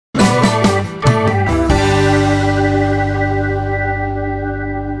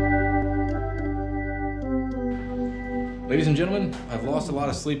and gentlemen, I've lost a lot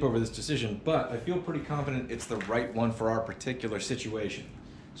of sleep over this decision, but I feel pretty confident it's the right one for our particular situation.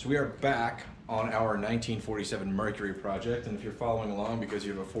 So we are back on our 1947 Mercury project, and if you're following along because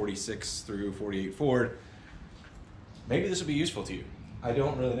you have a 46 through 48 Ford, maybe this will be useful to you. I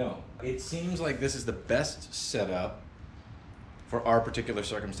don't really know. It seems like this is the best setup for our particular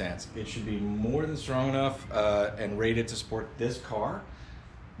circumstance. It should be more than strong enough and rated to support this car.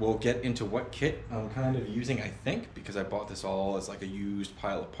 We'll get into what kit I'm kind of using, I think, because I bought this all as like a used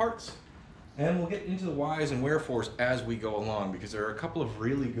pile of parts. And we'll get into the whys and wherefores as we go along, because there are a couple of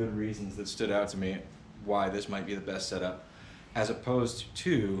really good reasons that stood out to me why this might be the best setup, as opposed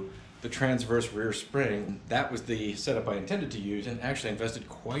to the transverse rear spring. That was the setup I intended to use, and actually invested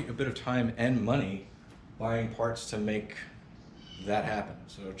quite a bit of time and money buying parts to make that happen.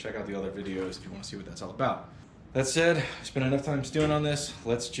 So check out the other videos if you want to see what that's all about. That said, I spent enough time stewing on this.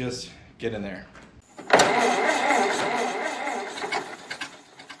 Let's just get in there.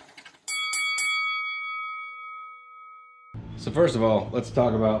 So first of all, let's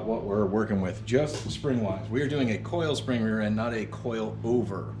talk about what we're working with, just spring-wise. We are doing a coil spring rear end, not a coil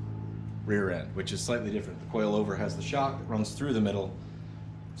over rear end, which is slightly different. The coil over has the shock that runs through the middle,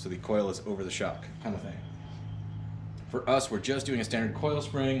 so the coil is over the shock, kind of thing. For us, we're just doing a standard coil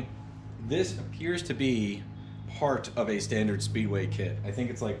spring. This appears to be part of a standard Speedway kit. I think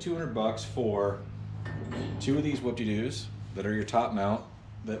it's like 200 bucks for two of these whoop-de-doos that are your top mount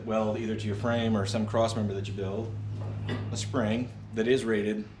that weld either to your frame or some cross member that you build, a spring that is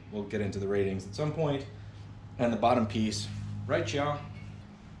rated, we'll get into the ratings at some point, and the bottom piece, right y'all,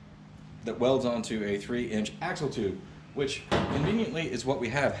 that welds onto a 3-inch axle tube, which conveniently is what we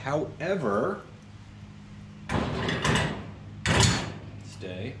have. However,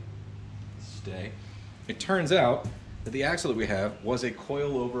 stay. It turns out that the axle that we have was a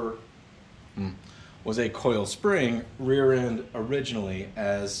coil spring rear end originally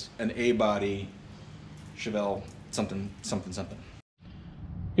as an A-body Chevelle something.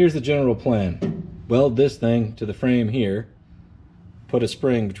 Here's the general plan. Weld this thing to the frame here, put a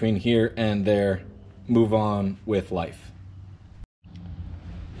spring between here and there, move on with life.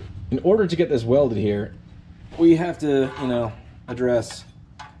 In order to get this welded here, we have to, address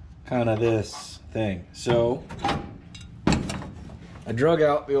kind of this thing. So I drug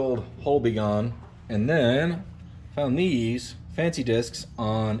out the old Holbegon and then found these fancy discs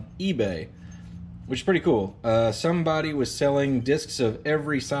on eBay, which is pretty cool. Somebody was selling discs of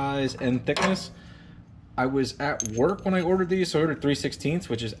every size and thickness. I was at work when I ordered these, so I ordered 3/16,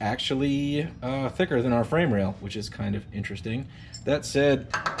 which is actually thicker than our frame rail, which is kind of interesting. That said,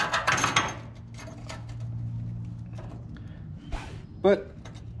 but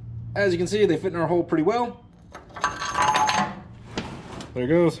as you can see, they fit in our hole pretty well. There it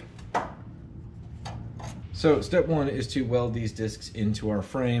goes. So step one is to weld these discs into our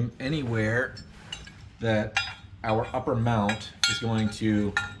frame anywhere that our upper mount is going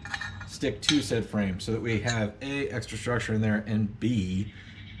to stick to said frame, so that we have A, extra structure in there, and B,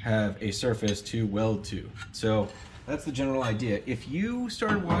 have a surface to weld to. So that's the general idea. If you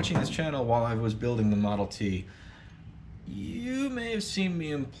started watching this channel while I was building the Model T, you may have seen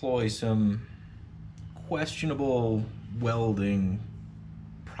me employ some questionable welding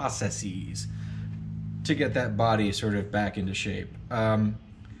processes to get that body sort of back into shape. I'm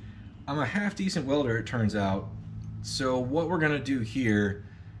a half-decent welder, it turns out, so what we're gonna do here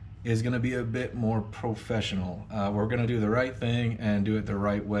is gonna be a bit more professional. We're gonna do the right thing and do it the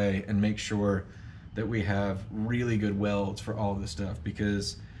right way and make sure that we have really good welds for all this stuff,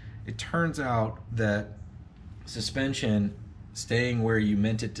 because it turns out that suspension staying where you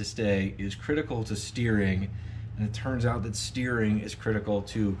meant it to stay is critical to steering, and it turns out that steering is critical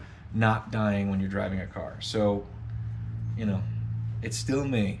to not dying when you're driving a car. So, it's still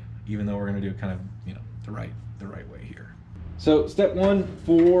me, even though we're gonna do kind of, the right way here. So step one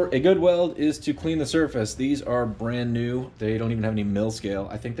for a good weld is to clean the surface. These are brand new. They don't even have any mill scale.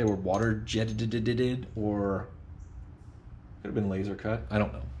 I think they were water jetted, or could have been laser cut. I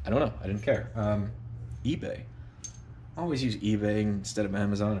don't know. I didn't care. eBay. Always use eBay instead of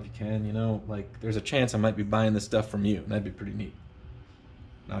Amazon if you can, like there's a chance I might be buying this stuff from you, and that'd be pretty neat.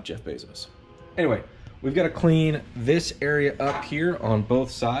 Not Jeff Bezos. Anyway, we've got to clean this area up here on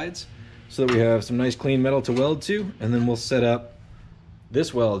both sides so that we have some nice clean metal to weld to, and then we'll set up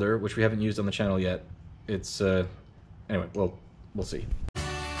this welder, which we haven't used on the channel yet. It's, anyway, we'll see.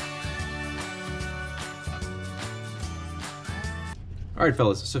 All right,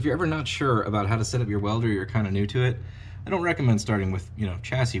 fellas, so if you're ever not sure about how to set up your welder, you're kind of new to it, I don't recommend starting with,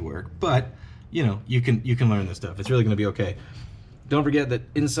 chassis work, but, you can learn this stuff. It's really gonna be okay. Don't forget that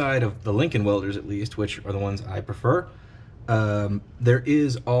inside of the Lincoln welders, at least, which are the ones I prefer, there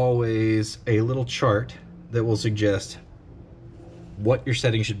is always a little chart that will suggest what your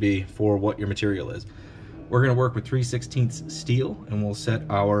setting should be for what your material is. We're going to work with 3/16 steel, and we'll set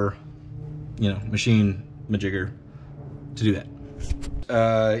our, machine majigger to do that.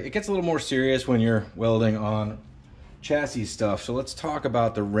 It gets a little more serious when you're welding on chassis stuff, so let's talk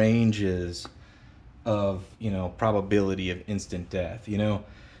about the ranges of, probability of instant death. If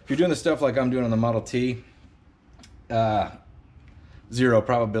you're doing the stuff like I'm doing on the Model T, 0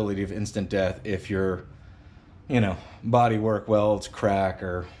 probability of instant death if your, body work welds crack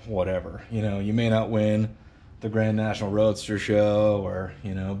or whatever. You may not win the Grand National Roadster Show or,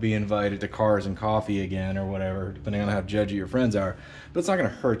 be invited to Cars and Coffee again or whatever, depending on how judgy your friends are, but it's not going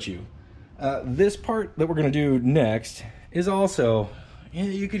to hurt you. This part that we're going to do next is also,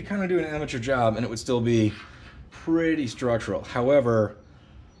 you could kind of do an amateur job and it would still be pretty structural. However,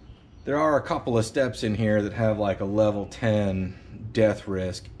 there are a couple of steps in here that have like a level 10 death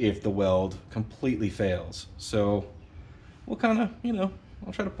risk if the weld completely fails. So we'll kind of,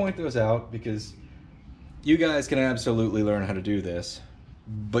 I'll try to point those out because you guys can absolutely learn how to do this,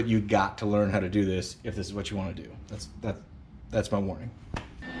 but you got to learn how to do this if this is what you want to do. That's my warning.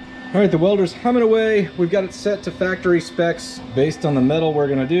 All right, the welder's humming away. We've got it set to factory specs based on the metal we're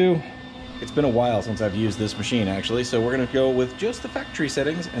gonna do. It's been a while since I've used this machine actually, so we're gonna go with just the factory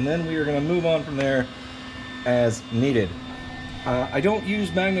settings and then we are gonna move on from there as needed. I don't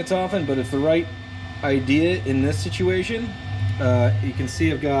use magnets often, but it's the right idea in this situation. You can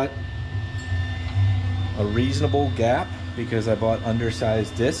see I've got a reasonable gap because I bought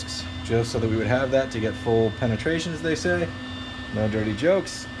undersized discs just so that we would have that to get full penetration, as they say. No dirty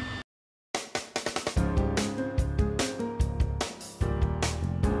jokes.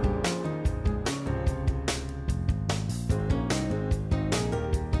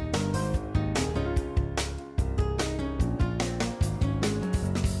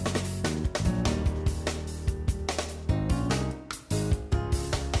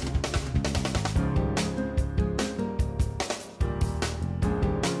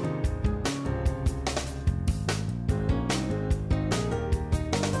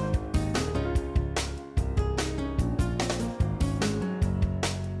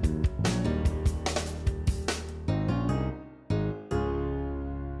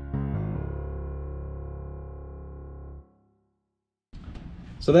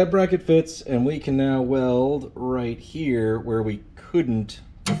 So that bracket fits, and we can now weld right here where we couldn't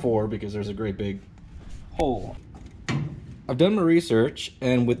before because there's a great big hole. I've done my research,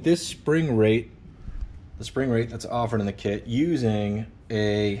 and with this spring rate, the spring rate that's offered in the kit, using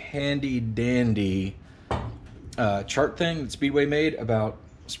a handy dandy chart thing that Speedway made about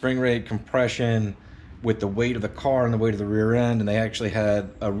spring rate, compression, with the weight of the car and the weight of the rear end, and they actually had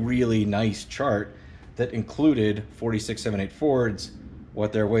a really nice chart that included 4678 Fords,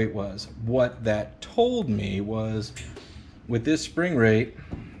 what their weight was. What that told me was, with this spring rate,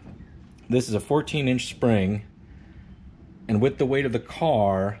 this is a 14-inch spring, and with the weight of the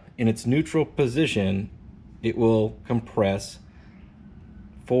car in its neutral position, it will compress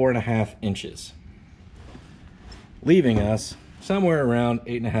 4.5 inches, leaving us somewhere around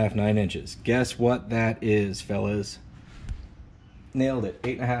 8.5, 9 inches. Guess what that is, fellas? Nailed it,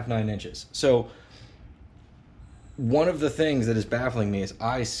 8.5, 9 inches. So one of the things that is baffling me is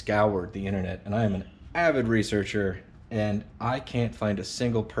I scoured the internet, and I am an avid researcher, and I can't find a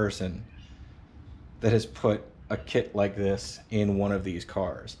single person that has put a kit like this in one of these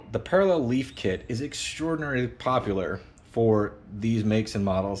cars. The parallel leaf kit is extraordinarily popular for these makes and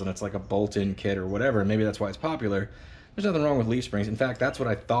models, and it's like a bolt-in kit or whatever, and maybe that's why it's popular. There's nothing wrong with leaf springs. In fact, that's what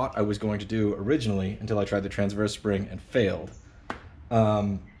I thought I was going to do originally until I tried the transverse spring and failed.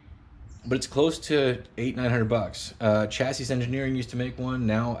 But it's close to $800-900. Chassis Engineering used to make one.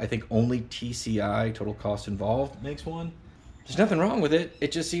 Now I think only TCI, Total Cost Involved, makes one. There's nothing wrong with it.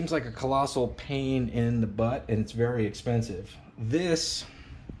 It just seems like a colossal pain in the butt, and it's very expensive. This,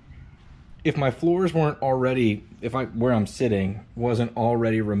 if my floors weren't already, where I'm sitting wasn't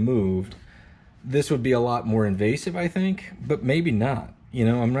already removed, this would be a lot more invasive, I think, but maybe not.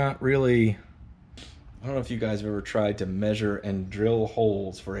 I'm not really, I don't know if you guys have ever tried to measure and drill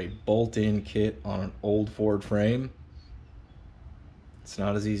holes for a bolt-in kit on an old Ford frame. It's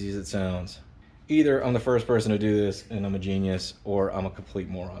not as easy as it sounds. Either I'm the first person to do this and I'm a genius, or I'm a complete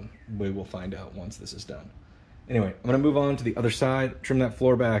moron. We will find out once this is done. Anyway, I'm gonna move on to the other side, trim that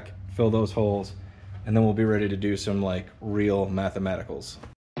floor back, fill those holes, and then we'll be ready to do some real mathematicals.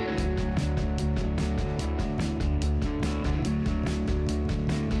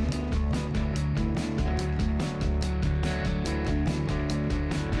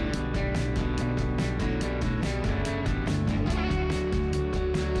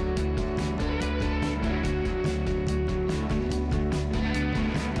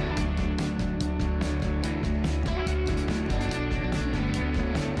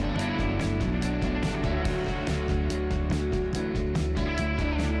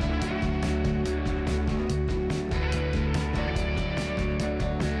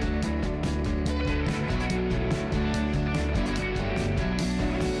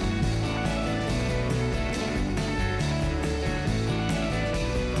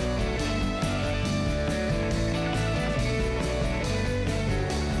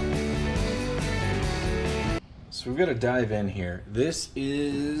 So we've got to dive in here. This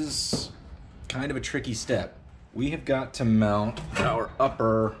is kind of a tricky step. We have got to mount our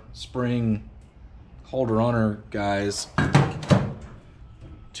upper spring holder-on guys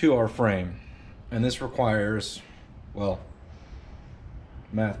to our frame. And this requires, well,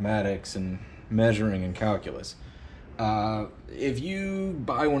 mathematics and measuring and calculus. If you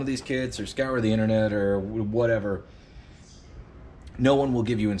buy one of these kits or scour the internet or whatever, no one will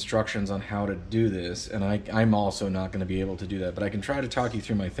give you instructions on how to do this, and I'm also not going to be able to do that, but I can try to talk you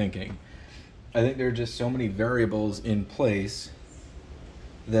through my thinking. I think there are just so many variables in place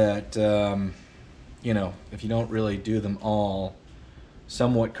that, you know, if you don't really do them all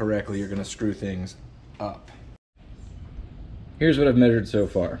somewhat correctly, you're going to screw things up. Here's what I've measured so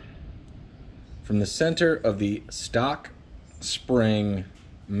far. From the center of the stock spring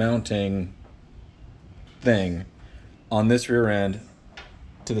mounting thing on this rear end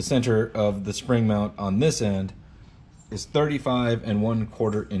to the center of the spring mount on this end is 35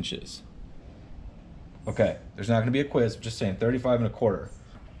 1/4 inches. Okay, there's not going to be a quiz, I'm just saying 35 1/4.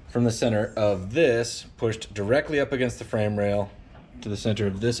 From the center of this pushed directly up against the frame rail to the center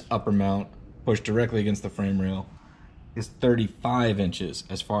of this upper mount pushed directly against the frame rail is 35 inches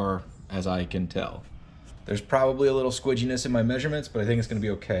as far as I can tell. There's probably a little squidginess in my measurements, but I think it's going to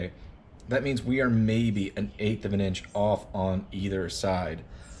be okay. That means we are maybe 1/8 of an inch off on either side.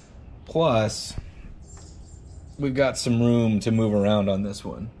 Plus, we've got some room to move around on this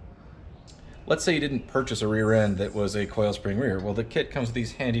one. Let's say you didn't purchase a rear end that was a coil spring rear. Well, the kit comes with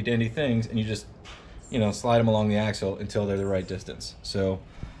these handy dandy things, and you just, you know, slide them along the axle until they're the right distance. So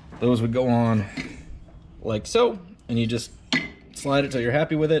those would go on like so, and you just slide it till you're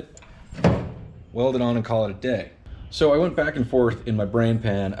happy with it, weld it on, and call it a day. So I went back and forth in my brain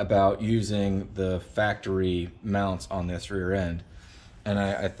pan about using the factory mounts on this rear end. And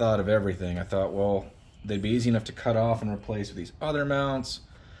I thought of everything. I thought, well, they'd be easy enough to cut off and replace with these other mounts.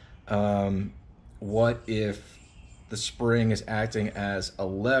 What if the spring is acting as a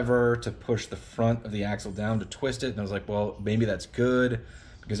lever to push the front of the axle down to twist it? And I was like, well, maybe that's good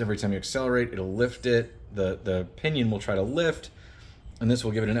because every time you accelerate, it'll lift it. The pinion will try to lift, and this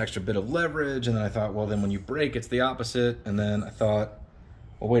will give it an extra bit of leverage. And then I thought, well, then when you brake, it's the opposite. And then I thought,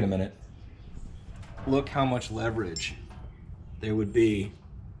 well, wait a minute. Look how much leverage there would be.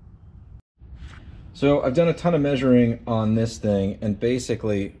 So I've done a ton of measuring on this thing, and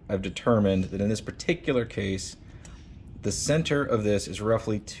basically I've determined that in this particular case, the center of this is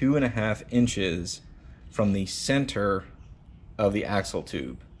roughly 2.5 inches from the center of the axle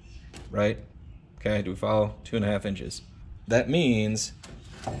tube, right? Okay, do we follow? 2.5 inches. That means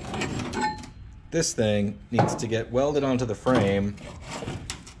this thing needs to get welded onto the frame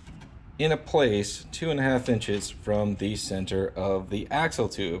in a place 2.5 inches from the center of the axle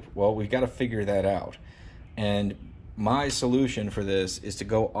tube. Well, we've got to figure that out. And my solution for this is to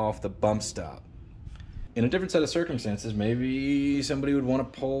go off the bump stop. In a different set of circumstances, maybe somebody would want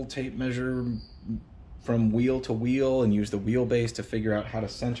to pull tape measure from wheel to wheel and use the wheelbase to figure out how to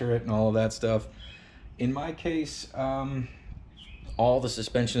center it and all of that stuff. In my case, all the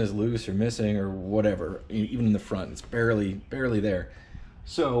suspension is loose or missing or whatever, even in the front, it's barely there.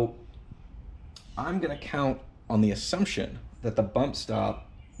 So I'm gonna count on the assumption that the bump stop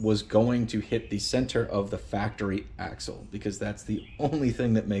was going to hit the center of the factory axle, because that's the only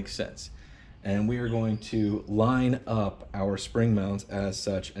thing that makes sense. And we are going to line up our spring mounts as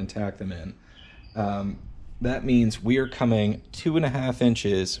such and tack them in. That means we are coming 2.5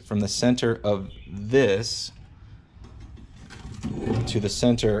 inches from the center of this to the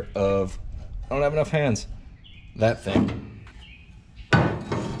center of, I don't have enough hands, that thing.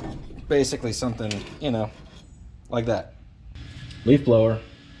 Basically something, you know, like that. Leaf blower.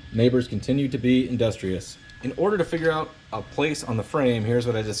 Neighbors continue to be industrious. In order to figure out a place on the frame, here's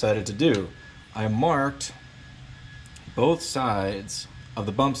what I decided to do. I marked both sides of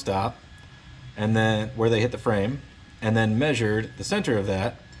the bump stop, and then where they hit the frame, and then measured the center of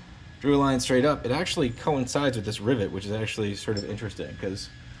that, drew a line straight up. It actually coincides with this rivet, which is actually sort of interesting because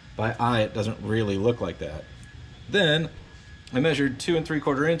by eye it doesn't really look like that. Then I measured 2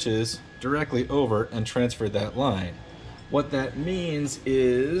 3/4 inches directly over and transferred that line. What that means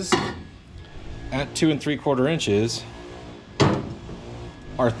is at 2 3/4 inches,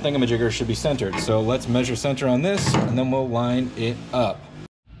 our thingamajigger should be centered. So let's measure center on this and then we'll line it up.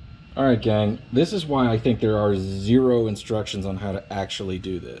 All right, gang, this is why I think there are 0 instructions on how to actually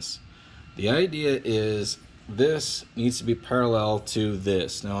do this. The idea is this needs to be parallel to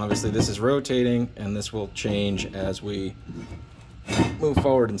this. Now, obviously this is rotating and this will change as we move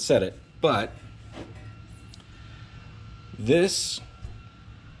forward and set it. But this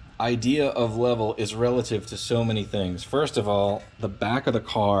idea of level is relative to so many things. First of all, the back of the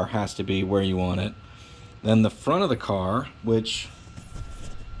car has to be where you want it. Then the front of the car, which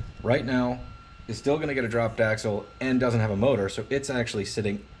right now is still going to get a dropped axle and doesn't have a motor, so it's actually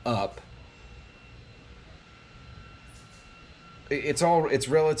sitting up. It's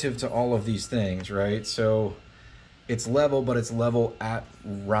relative to all of these things, right? So it's level, but it's level at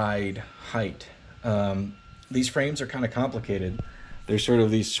ride height. These frames are kind of complicated. They're sort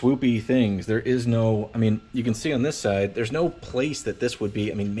of these swoopy things. There is no, I mean, you can see on this side, there's no place that this would be.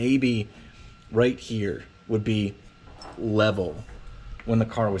 I mean, maybe right here would be level when the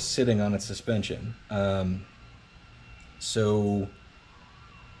car was sitting on its suspension. So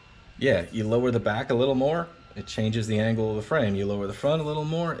yeah, you lower the back a little more, it changes the angle of the frame. You lower the front a little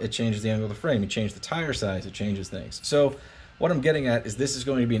more, it changes the angle of the frame. You change the tire size, it changes things. So what I'm getting at is this is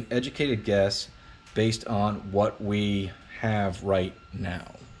going to be an educated guess based on what we have right now.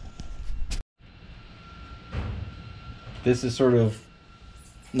 This is sort of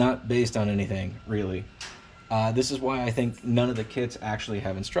not based on anything, really. This is why I think none of the kits actually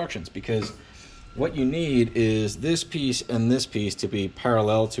have instructions, because what you need is this piece and this piece to be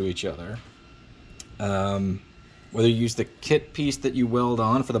parallel to each other. Whether you use the kit piece that you weld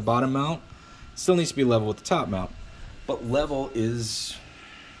on for the bottom mount, it still needs to be level with the top mount. But level is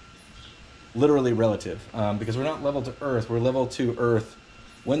literally relative, because we're not level to earth, we're level to earth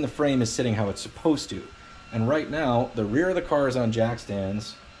when the frame is sitting how it's supposed to. And right now, the rear of the car is on jack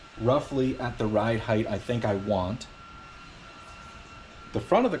stands, roughly at the ride height I think I want. The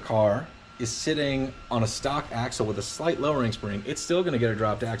front of the car is sitting on a stock axle with a slight lowering spring. It's still going to get a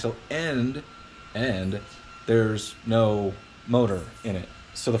dropped axle, and there's no motor in it.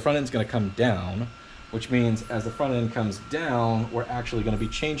 So the front end's going to come down, which means as the front end comes down, we're actually going to be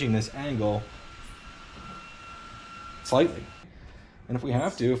changing this angle slightly. And if we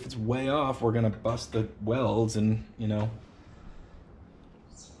have to, if it's way off, we're going to bust the welds and, you know,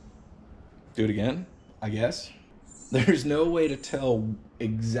 do it again, I guess. There's no way to tell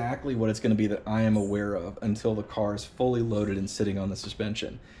exactly what it's going to be that I am aware of until the car is fully loaded and sitting on the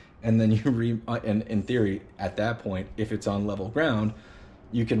suspension. And then and in theory, at that point, if it's on level ground,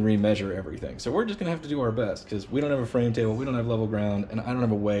 you can remeasure everything. So we're just gonna have to do our best, because we don't have a frame table, we don't have level ground, and I don't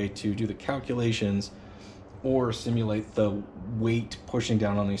have a way to do the calculations or simulate the weight pushing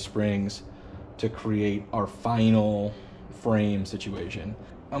down on these springs to create our final frame situation.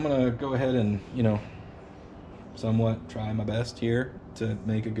 I'm gonna go ahead and, you know, somewhat try my best here to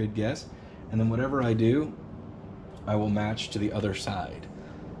make a good guess. And then whatever I do, I will match to the other side.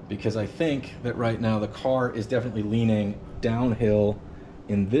 Because I think that right now the car is definitely leaning downhill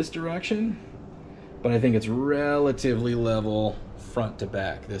in this direction, but I think it's relatively level front to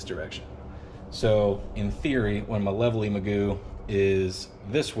back this direction. So in theory, when my levelly magoo is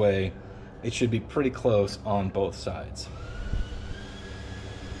this way, it should be pretty close on both sides.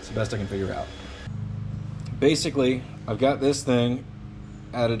 It's the best I can figure out. Basically, I've got this thing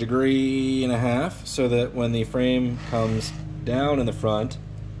at 1.5 degrees so that when the frame comes down in the front,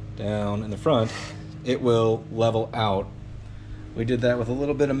 it will level out. We did that with a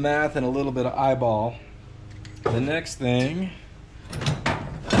little bit of math and a little bit of eyeball. The next thing,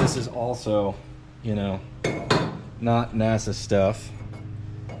 this is also, you know, not NASA stuff,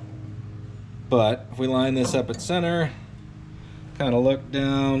 but if we line this up at center, kind of look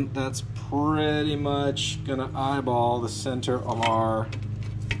down, that's pretty much gonna eyeball the center of our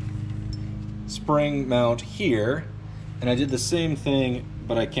spring mount here. And I did the same thing,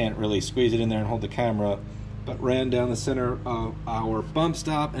 but I can't really squeeze it in there and hold the camera, but ran down the center of our bump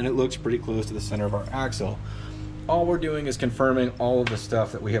stop, and it looks pretty close to the center of our axle. All we're doing is confirming all of the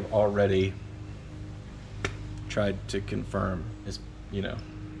stuff that we have already tried to confirm, is, you know,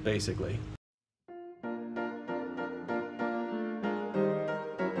 basically.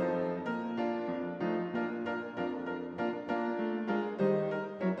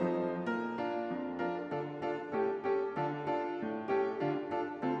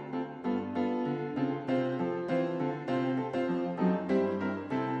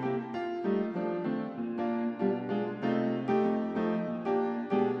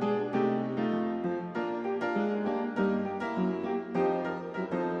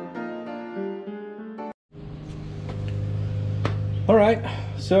 All right,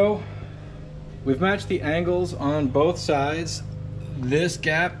 so we've matched the angles on both sides. This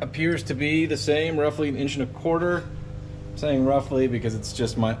gap appears to be the same, roughly 1.25 inches. I'm saying roughly because it's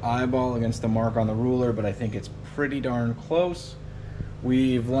just my eyeball against the mark on the ruler, but I think it's pretty darn close.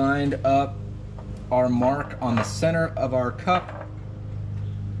 We've lined up our mark on the center of our cup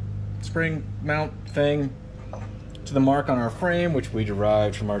spring mount thing to the mark on our frame, which we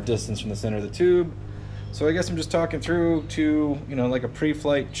derived from our distance from the center of the tube. So I guess I'm just talking through to, you know, like a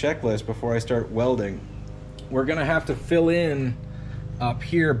pre-flight checklist before I start welding. We're gonna have to fill in up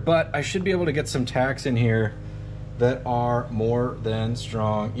here, but I should be able to get some tacks in here that are more than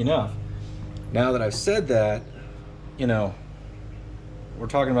strong enough. Now that I've said that, you know, we're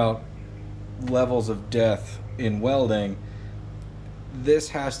talking about levels of death in welding. This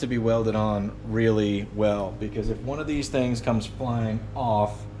has to be welded on really well, because if one of these things comes flying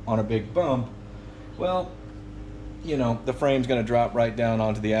off on a big bump, well, you know, the frame's going to drop right down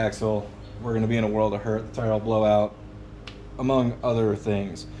onto the axle. We're going to be in a world of hurt. The tire will blow out, among other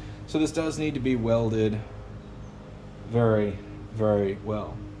things. So this does need to be welded very, very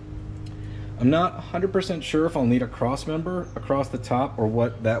well. I'm not 100% sure if I'll need a cross member across the top or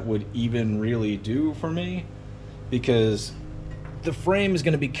what that would even really do for me, because the frame is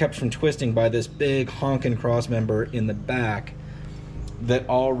going to be kept from twisting by this big honking cross member in the back that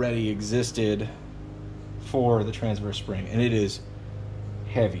already existed for the transverse spring, and it is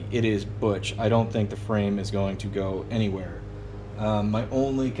heavy. It is butch. I don't think the frame is going to go anywhere. My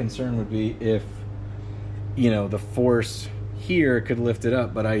only concern would be if, you know, the force here could lift it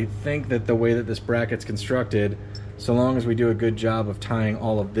up, but I think that the way that this bracket's constructed, so long as we do a good job of tying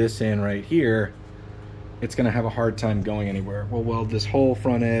all of this in right here, it's going to have a hard time going anywhere. We'll weld this whole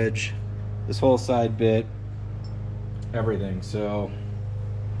front edge, this whole side bit, everything. So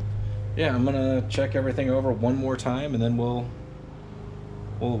yeah, I'm gonna check everything over one more time, and then we'll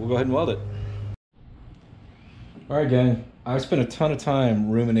go ahead and weld it. All right, gang, I've spent a ton of time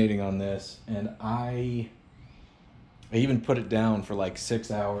ruminating on this, and I even put it down for like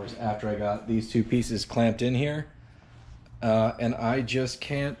 6 hours after I got these two pieces clamped in here, and I just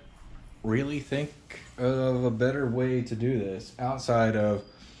can't really think of a better way to do this outside of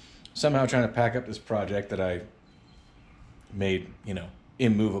somehow trying to pack up this project that I made, you know,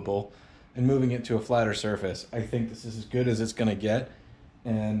 immovable, and moving it to a flatter surface. I think this is as good as it's gonna get,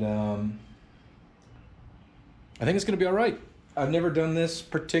 and I think it's gonna be all right. I've never done this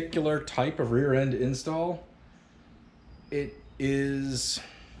particular type of rear end install. It is,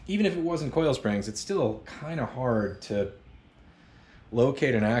 even if it wasn't coil springs, it's still kind of hard to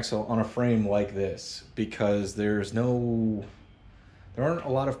locate an axle on a frame like this, because there aren't a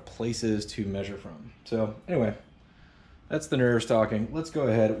lot of places to measure from. So anyway, that's the nerve stalking. Let's go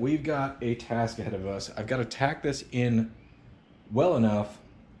ahead. We've got a task ahead of us. I've got to tack this in well enough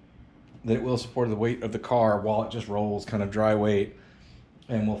that it will support the weight of the car while it just rolls kind of dry weight,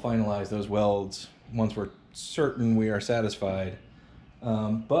 and we'll finalize those welds once we're certain we are satisfied.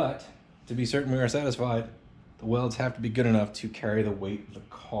 But to be certain we are satisfied, the welds have to be good enough to carry the weight of the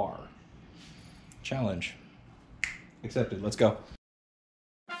car. Challenge accepted. Let's go.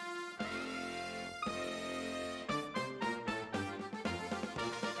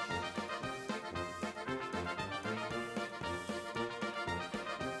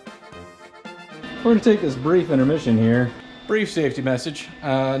 We're going to take this brief intermission here. Brief safety message.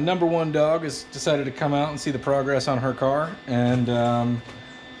 Number one dog has decided to come out and see the progress on her car, and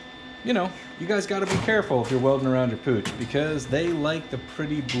you know, you guys got to be careful if you're welding around your pooch, because they like the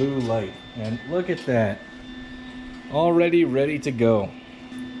pretty blue light. And look at that, already ready to go.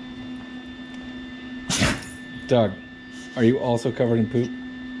 Doug, are you also covered in poop?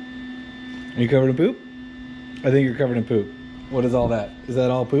 Are you covered in poop? I think you're covered in poop. What is all that? Is that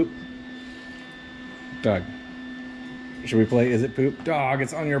all poop? Doug, should we play Is It Poop? Dog,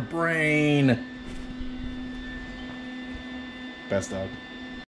 it's on your brain. Best dog.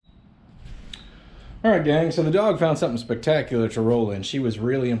 All right, gang, so the dog found something spectacular to roll in. She was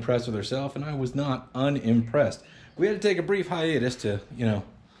really impressed with herself, and I was not unimpressed. We had to take a brief hiatus to, you know,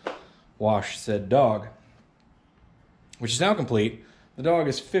 wash said dog, which is now complete. The dog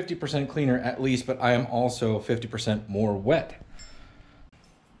is 50% cleaner at least, but I am also 50% more wet.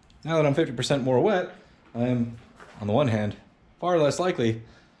 Now that I'm 50% more wet, I am, on the one hand, far less likely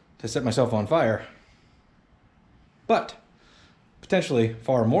to set myself on fire, but potentially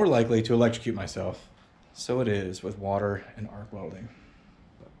far more likely to electrocute myself. So it is with water and arc welding.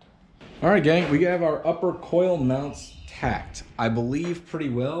 All right, gang, we have our upper coil mounts tacked. I believe pretty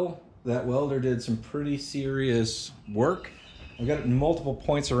well. That welder did some pretty serious work. I've got it in multiple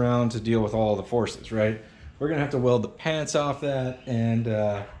points around to deal with all the forces, right? We're gonna have to weld the pants off that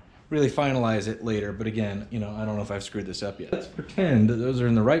and really finalize it later. But again, you know, I don't know if I've screwed this up yet. Let's pretend that those are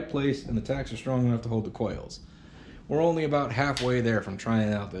in the right place and the tacks are strong enough to hold the coils. We're only about halfway there from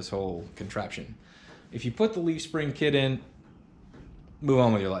trying out this whole contraption. If you put the leaf spring kit in, move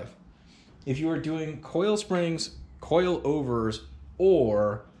on with your life. If you are doing coil springs, coil overs,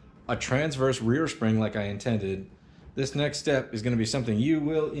 or a transverse rear spring like I intended, This next step is going to be something you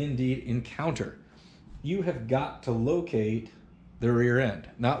will indeed encounter. You have got to locate the rear end.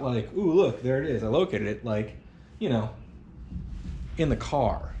 Not like, ooh, look, there it is. I located it. Like, you know, in the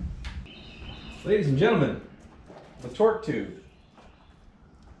car. Ladies and gentlemen, the torque tube.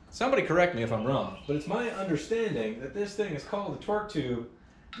 Somebody correct me if I'm wrong, but it's my understanding that this thing is called the torque tube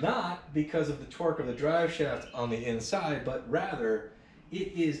not because of the torque of the drive shaft on the inside, but rather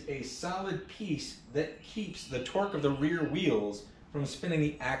it is a solid piece that keeps the torque of the rear wheels from spinning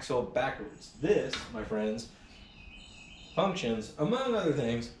the axle backwards. This, my friends, functions, among other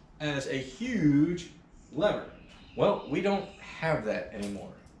things, as a huge lever. Well, we don't have that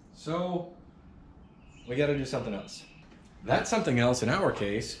anymore. So we got to do something else. That something else in our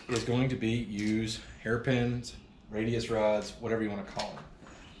case is going to be use hairpins, radius rods, whatever you want to call them.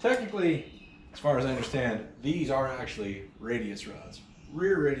 Technically, as far as I understand, these are actually radius rods.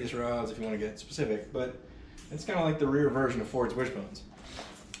 Rear radius rods if you want to get specific, but it's kind of like the rear version of Ford's wishbones.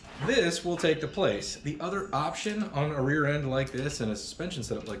 This will take the place. The other option on a rear end like this and a suspension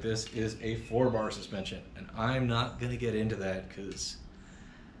setup like this is a 4-bar suspension. And I'm not going to get into that because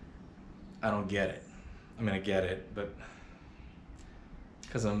I don't get it. I mean, I get it, but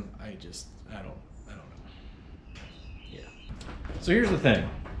because I don't know. Yeah. So here's the thing.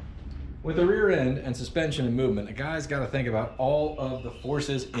 With the rear end and suspension and movement, a guy's got to think about all of the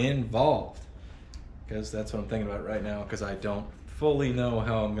forces involved. Because that's what I'm thinking about right now, because I don't fully know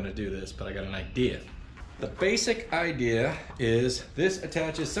how I'm going to do this, but I got an idea. The basic idea is this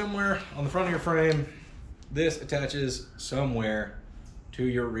attaches somewhere on the front of your frame. This attaches somewhere to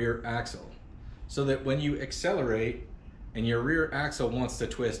your rear axle. So that when you accelerate and your rear axle wants to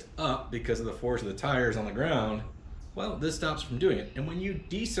twist up because of the force of the tires on the ground, well, this stops from doing it. And when you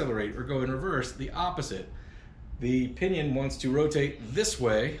decelerate or go in reverse, the opposite. The pinion wants to rotate this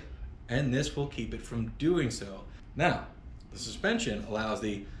way, and this will keep it from doing so. Now, the suspension allows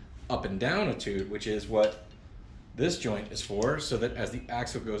the up and down attitude, which is what this joint is for, so that as the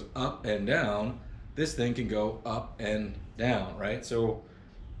axle goes up and down, this thing can go up and down, right? So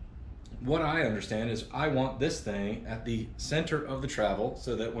what I understand is I want this thing at the center of the travel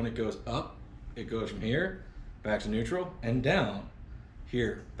so that when it goes up, it goes from here back to neutral and down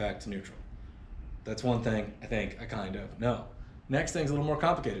here back to neutral. That's one thing I think I kind of know. Next thing's a little more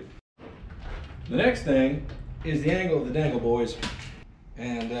complicated. The next thing is the angle of the dangle, boys.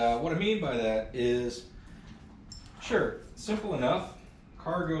 And what I mean by that is, sure, simple enough.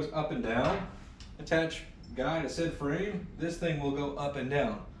 Car goes up and down. Attach guy to said frame. This thing will go up and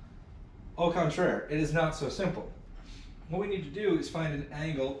down. Au contraire, it is not so simple. What we need to do is find an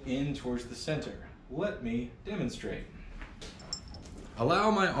angle in towards the center. Let me demonstrate.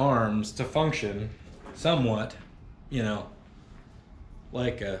 Allow my arms to function somewhat, you know,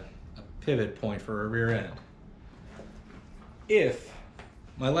 like a pivot point for a rear end. If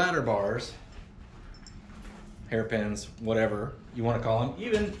my ladder bars, hairpins, whatever you want to call them,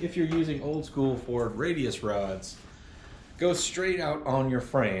 even if you're using old school Ford radius rods, go straight out on your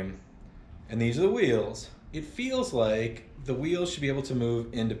frame, and these are the wheels, it feels like the wheels should be able to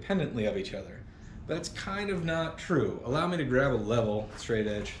move independently of each other. That's kind of not true. Allow me to grab a level, straight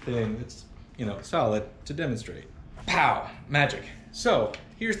edge thing that's, you know, solid to demonstrate. Pow! Magic. So,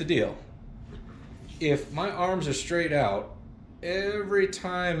 here's the deal. If my arms are straight out, every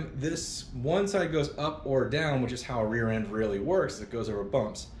time this one side goes up or down, which is how a rear end really works, it goes over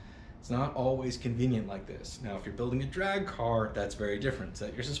bumps. It's not always convenient like this. Now, if you're building a drag car, that's very different.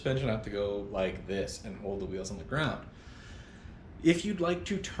 Set your suspension up to go like this and hold the wheels on the ground. If you'd like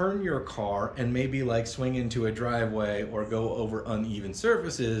to turn your car and maybe like swing into a driveway or go over uneven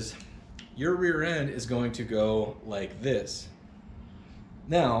surfaces, your rear end is going to go like this.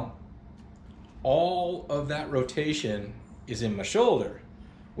 Now, all of that rotation is in my shoulder,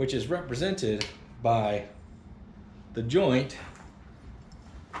 which is represented by the joint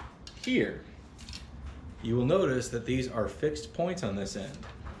here. You will notice that these are fixed points on this end.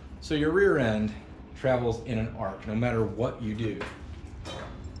 So your rear end travels in an arc no matter what you do.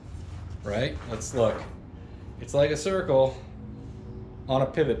 Right? Let's look. It's like a circle on a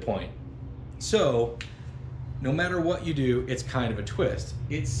pivot point. So no matter what you do, it's kind of a twist.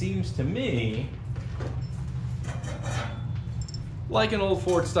 It seems to me like an old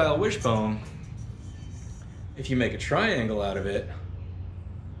Ford style wishbone. If you make a triangle out of it,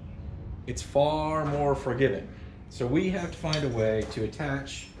 it's far more forgiving. So we have to find a way to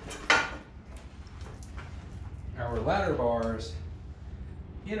attach our ladder bars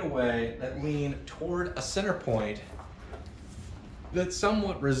in a way that lean toward a center point that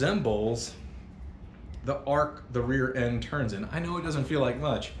somewhat resembles the arc the rear end turns in. I know it doesn't feel like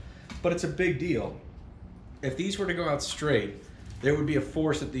much, but it's a big deal. if these were to go out straight, there would be a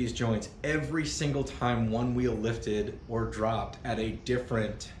force at these joints every single time one wheel lifted or dropped at a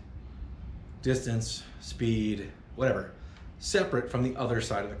different distance, speed, whatever, separate from the other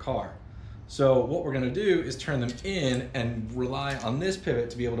side of the car. So what we're gonna do is turn them in and rely on this pivot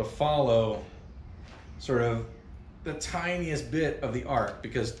to be able to follow sort of the tiniest bit of the arc,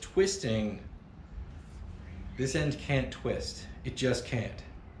 because twisting, this end can't twist. It just can't.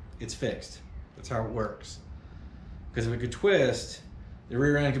 It's fixed. That's how it works. Because if it could twist, the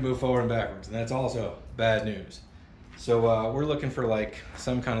rear end could move forward and backwards, and that's also bad news. So we're looking for like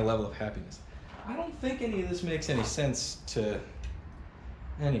some kind of level of happiness. I don't think any of this makes any sense to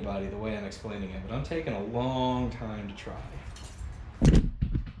anybody the way I'm explaining it, but I'm taking a long time to try.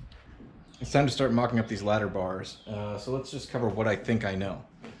 It's time to start mocking up these ladder bars. So let's just cover what I think I know.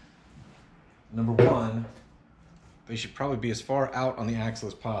 Number one, they should probably be as far out on the axle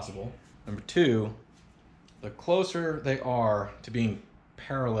as possible. Number two, the closer they are to being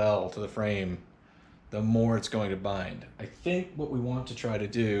parallel to the frame, the more it's going to bind. I think what we want to try to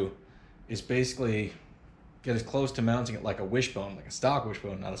do is basically get as close to mounting it like a wishbone, like a stock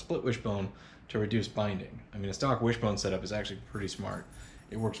wishbone, not a split wishbone, to reduce binding. I mean, a stock wishbone setup is actually pretty smart.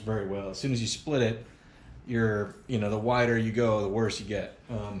 It works very well. As soon as you split it, the wider you go, the worse you get.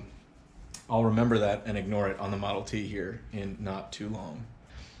 I'll remember that and ignore it on the Model T here in not too long.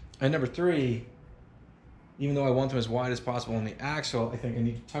 And number three, even though I want them as wide as possible on the axle, I think I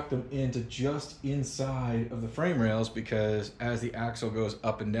need to tuck them into just inside of the frame rails, because as the axle goes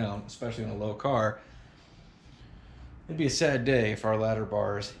up and down, especially on a low car, it'd be a sad day if our ladder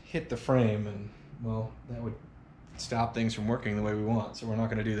bars hit the frame, and well, that would stop things from working the way we want. So we're not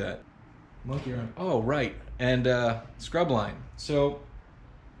going to do that. Monkey around. Oh, right. And scrub line. So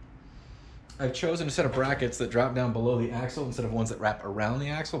I've chosen a set of brackets that drop down below the axle instead of ones that wrap around the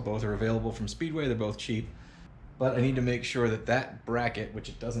axle. Both are available from Speedway. They're both cheap. But I need to make sure that that bracket, which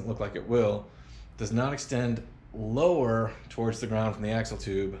it doesn't look like it will, does not extend lower towards the ground from the axle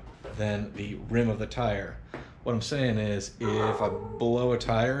tube than the rim of the tire. What I'm saying is, if I blow a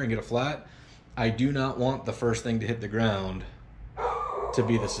tire and get a flat, I do not want the first thing to hit the ground to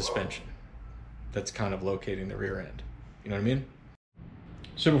be the suspension that's kind of locating the rear end. You know what I mean?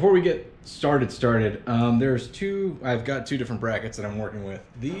 So before we get started, I've got two different brackets that I'm working with.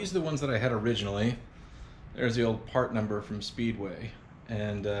 These are the ones that I had originally. There's the old part number from Speedway.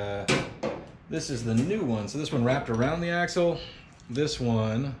 And this is the new one. So this one wrapped around the axle. This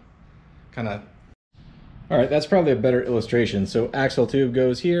one kind of... All right, that's probably a better illustration. So axle tube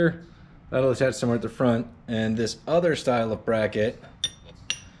goes here. That'll attach somewhere at the front. And this other style of bracket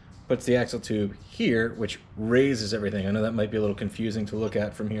puts the axle tube here, which raises everything. I know that might be a little confusing to look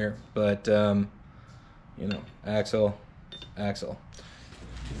at from here, but axle, axle.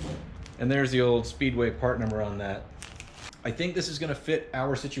 And there's the old Speedway part number on that. I think this is gonna fit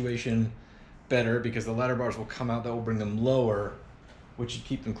our situation better because the ladder bars will come out, that will bring them lower, which should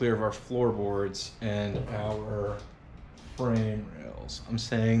keep them clear of our floorboards and our frame rails. I'm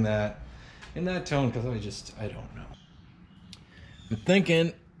saying that in that tone because I don't know. I'm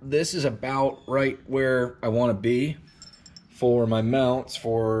thinking this is about right where I want to be for my mounts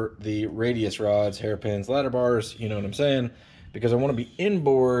for the radius rods, hairpins, ladder bars, you know what I'm saying? Because I want to be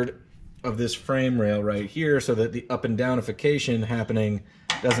inboard of this frame rail right here so that the up and downification happening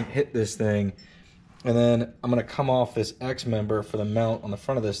doesn't hit this thing. And then I'm going to come off this X member for the mount on the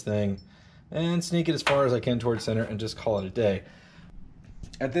front of this thing and sneak it as far as I can towards center and just call it a day.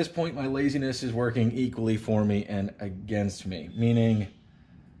 At this point, my laziness is working equally for me and against me, meaning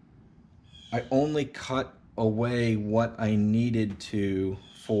I only cut away what I needed to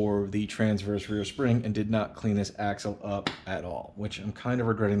for the transverse rear spring and did not clean this axle up at all, which I'm kind of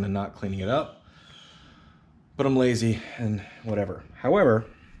regretting the not cleaning it up, but I'm lazy and whatever. However,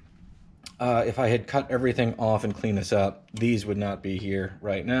 if I had cut everything off and cleaned this up, these would not be here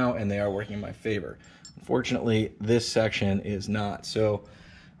right now, and they are working in my favor. Unfortunately, this section is not. So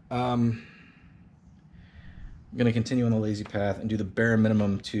I'm gonna continue on the lazy path and do the bare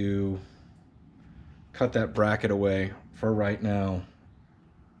minimum to cut that bracket away for right now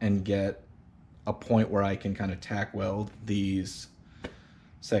and get a point where I can kind of tack weld these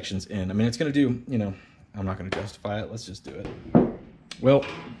sections in. I mean, it's gonna do, I'm not gonna justify it, let's just do it. Well,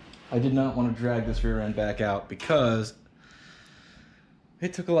 I did not want to drag this rear end back out because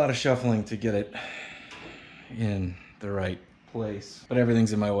it took a lot of shuffling to get it in the right place, but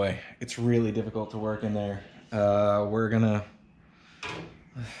everything's in my way. It's really difficult to work in there. Let's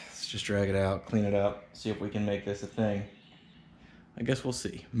just drag it out, clean it up, see if we can make this a thing. I guess we'll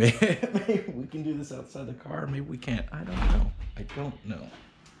see. Maybe we can do this outside the car, maybe we can't. I don't know.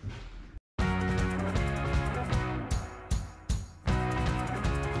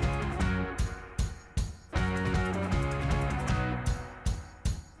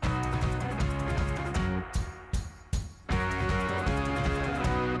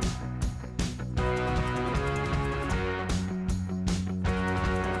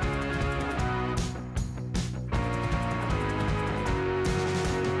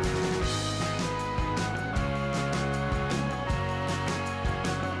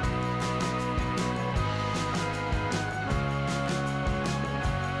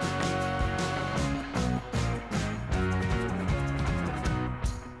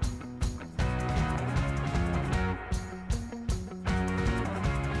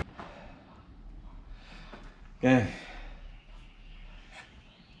 Okay.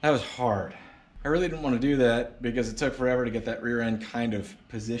 That was hard. I really didn't want to do that because it took forever to get that rear end kind of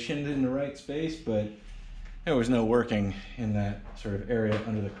positioned in the right space, but there was no working in that sort of area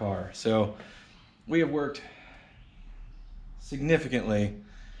under the car. So we have worked significantly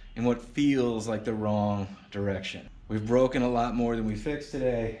in what feels like the wrong direction. We've broken a lot more than we fixed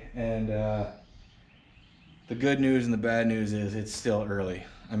today, and the good news and the bad news is it's still early.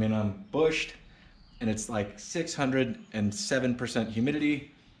 I mean, I'm bushed and it's like 607%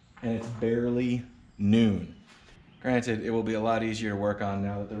 humidity and it's barely noon. Granted, it will be a lot easier to work on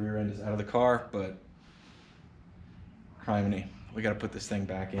now that the rear end is out of the car, but criminy, we gotta put this thing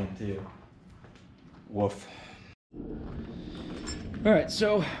back in too. Woof. All right,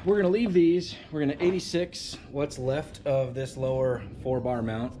 so we're gonna leave these. We're gonna 86 what's left of this lower 4-bar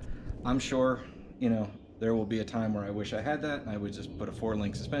mount. I'm sure, you know, there will be a time where I wish I had that. I would just put a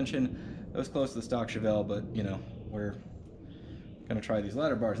 4-link suspension. That was close to the stock Chevelle, but you know, we're gonna try these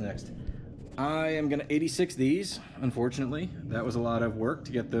ladder bars next. I am gonna 86 these, unfortunately. That was a lot of work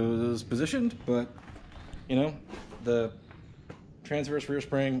to get those positioned, but you know, the transverse rear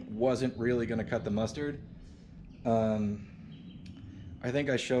spring wasn't really gonna cut the mustard. I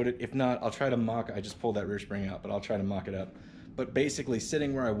think I showed it. If not, I'll try to mock. I just pulled that rear spring out, but I'll try to mock it up. But basically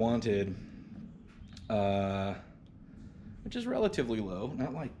sitting where I wanted, which is relatively low,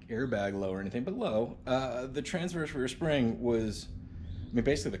 not like airbag low or anything, but low. The transverse rear spring was, I mean,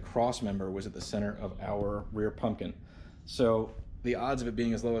 basically the cross member was at the center of our rear pumpkin. So the odds of it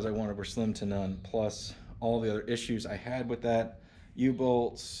being as low as I wanted were slim to none, plus all the other issues I had with that,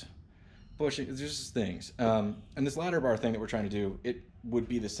 U-bolts, bushing, there's just things. And this ladder bar thing that we're trying to do, it would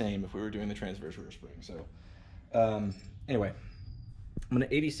be the same if we were doing the transverse rear spring. So anyway, I'm gonna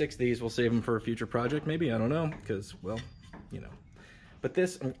 86 these. We'll save them for a future project maybe, I don't know, because, well, you know. But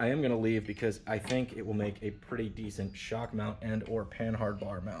this I am gonna leave because I think it will make a pretty decent shock mount and or panhard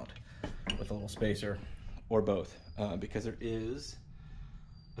bar mount with a little spacer or both, because there is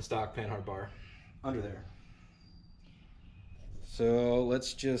a stock panhard bar under there. So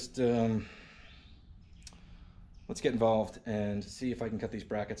let's just let's get involved and see if I can cut these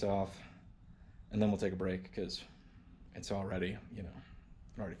brackets off, and then we'll take a break because it's already, you know,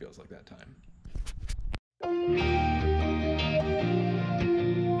 it already feels like that time.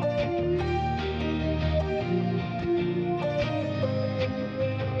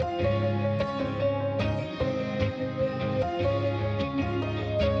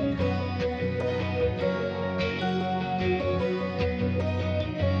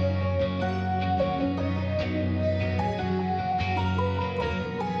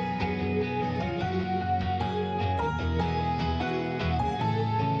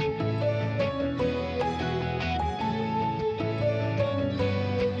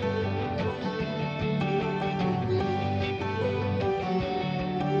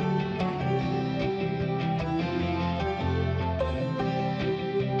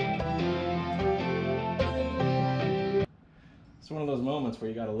 It's one of those moments where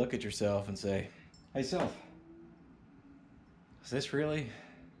you got to look at yourself and say, hey self, is this really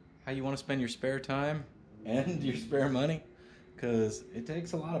how you want to spend your spare time and your spare money? Because it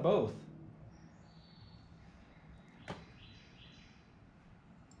takes a lot of both.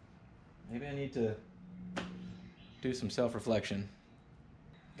 Maybe I need to do some self-reflection.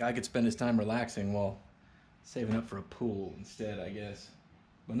 Guy could spend his time relaxing while saving up for a pool instead, I guess.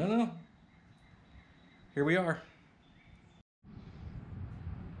 But no. Here we are.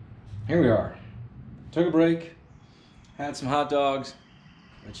 Here we are. Took a break, had some hot dogs,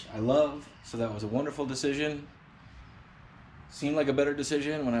 which I love, so that was a wonderful decision. Seemed like a better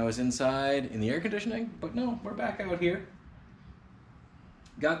decision when I was inside in the air conditioning, but no, we're back out here.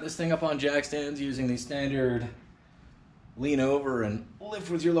 Got this thing up on jack stands using the standard lean over and lift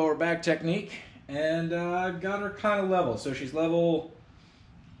with your lower back technique, and got her kind of level. So she's level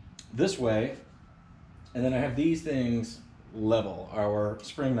this way, and then I have these things level, our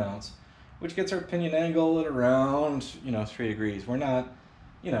spring mounts, which gets our pinion angle at around, 3 degrees. We're not,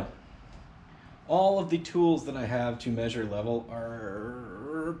 all of the tools that I have to measure level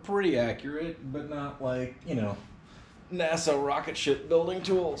are pretty accurate, but not like, NASA rocket ship building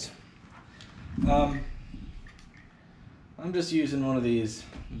tools. I'm just using one of these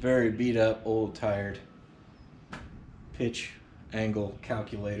very beat up, old, tired pitch angle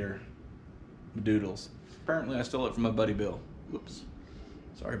calculator doodles. Apparently I stole it from my buddy Bill. Whoops.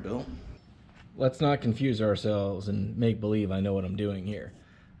 Sorry, Bill. Let's not confuse ourselves and make believe I know what I'm doing here.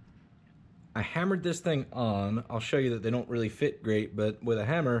 I hammered this thing on. I'll show you that they don't really fit great, but with a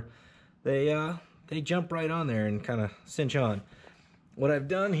hammer, they jump right on there and kind of cinch on. what I've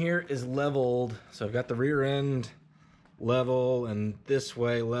done here is leveled. So I've got the rear end level and this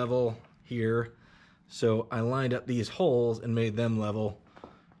way level here. So I lined up these holes and made them level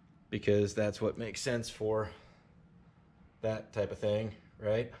because that's what makes sense for that type of thing,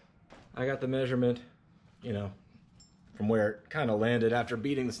 right? I got the measurement, you know, from where it kind of landed after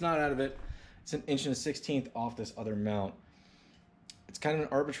beating the snot out of it. It's 1 1/16" off this other mount. It's kind of an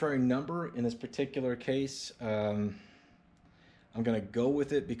arbitrary number in this particular case. I'm gonna go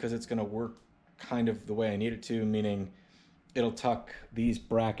with it because it's gonna work kind of the way I need it to, meaning it'll tuck these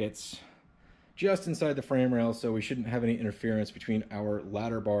brackets just inside the frame rail, so we shouldn't have any interference between our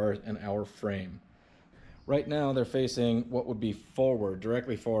ladder bars and our frame. Right now they're facing what would be forward,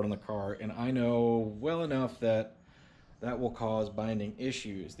 directly forward on the car, and I know well enough that that will cause binding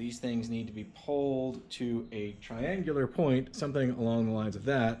issues. These things need to be pulled to a triangular point, something along the lines of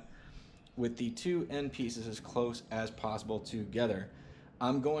that, with the two end pieces as close as possible together.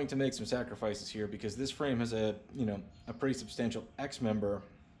 I'm going to make some sacrifices here because this frame has a pretty substantial X member.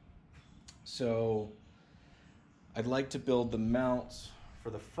 So I'd like to build the mounts for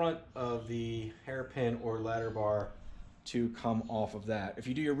the front of the hairpin or ladder bar to come off of that. If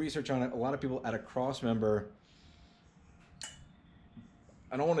you do your research on it, a lot of people add a cross member.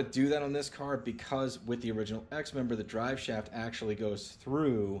 I don't want to do that on this car because with the original X member, the drive shaft actually goes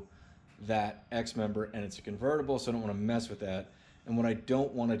through that X member and it's a convertible, so I don't want to mess with that. And what I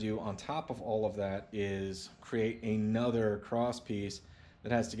don't want to do on top of all of that is create another cross piece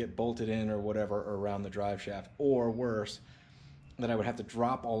that has to get bolted in or whatever around the drive shaft, or worse, that I would have to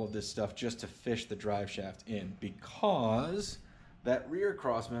drop all of this stuff just to fish the drive shaft in, because that rear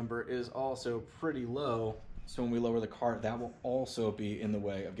cross member is also pretty low. So when we lower the car, that will also be in the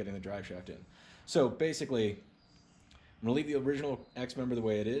way of getting the drive shaft in. So basically, I'm gonna leave the original X member the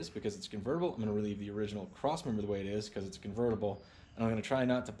way it is because it's convertible. I'm gonna leave the original cross member the way it is because it's convertible. And I'm gonna try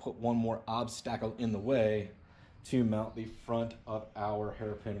not to put one more obstacle in the way to mount the front of our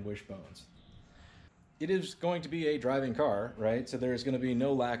hairpin wishbones. It is going to be a driving car, right? So there's gonna be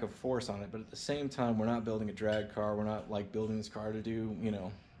no lack of force on it, but at the same time, we're not building a drag car. We're not like building this car to do,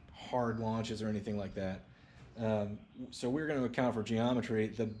 hard launches or anything like that. So we're going to account for geometry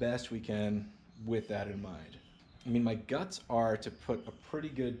the best we can with that in mind. I mean, my guts are to put a pretty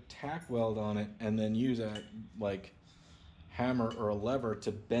good tack weld on it and then use a hammer or a lever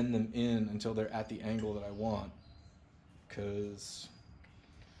to bend them in until they're at the angle that I want, because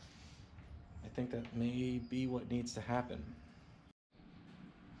I think that may be what needs to happen.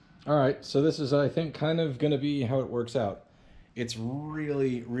 All right, so this is, I think, kind of going to be how it works out. It's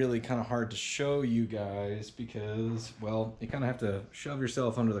really, really kind of hard to show you guys because, well, you kind of have to shove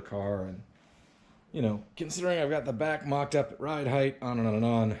yourself under the car and, considering I've got the back mocked up at ride height, on and on and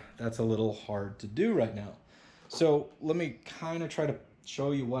on, that's a little hard to do right now. So let me kind of try to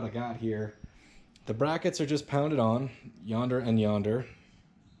show you what I got here. The brackets are just pounded on, yonder and yonder,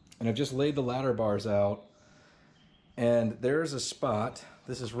 and I've just laid the ladder bars out, and there's a spot.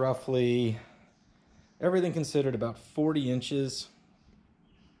 This is roughly, everything considered, about 40 inches,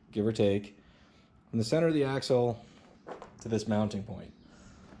 give or take, from the center of the axle to this mounting point.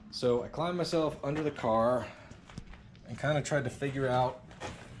 So I climbed myself under the car and kind of tried to figure out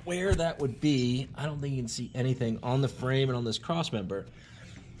where that would be. I don't think you can see anything on the frame and on this cross member.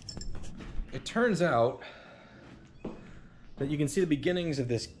 It turns out that you can see the beginnings of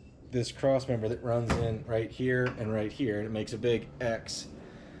this cross member that runs in right here and right here, and it makes a big X,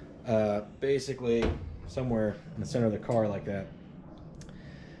 basically somewhere in the center of the car like that.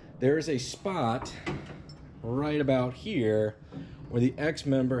 There is a spot right about here where the X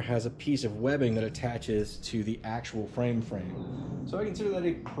member has a piece of webbing that attaches to the actual frame. So I consider that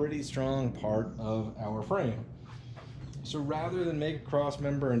a pretty strong part of our frame. So rather than make a cross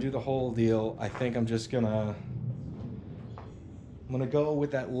member and do the whole deal, I think I'm just gonna go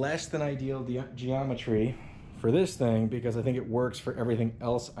with that less than ideal geometry for this thing because I think it works for everything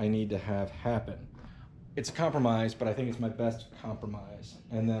else I need to have happen. It's a compromise, but I think it's my best compromise.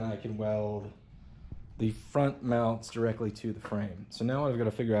 And then I can weld the front mounts directly to the frame. So now what I've got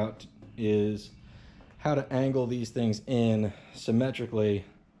to figure out is how to angle these things in symmetrically.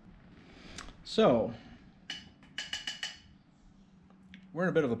 So we're in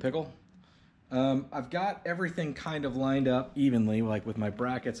a bit of a pickle. I've got everything kind of lined up evenly, like with my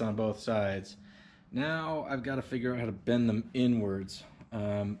brackets on both sides. Now I've got to figure out how to bend them inwards.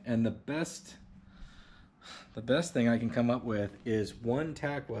 And the best thing I can come up with is one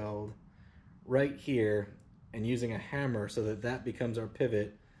tack weld right here and using a hammer so that that becomes our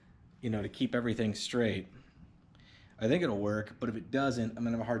pivot, to keep everything straight. I think it'll work, but if it doesn't, I'm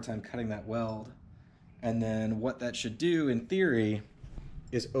gonna have a hard time cutting that weld. And then what that should do in theory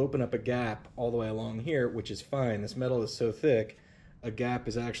is open up a gap all the way along here, which is fine. This metal is so thick, a gap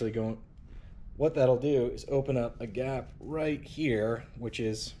is actually going... What that'll do is open up a gap right here, which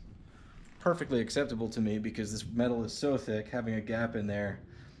is perfectly acceptable to me because this metal is so thick, having a gap in there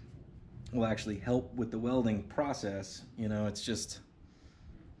will actually help with the welding process. You know, it's just...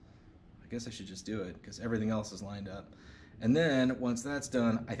 I guess I should just do it because everything else is lined up. And then once that's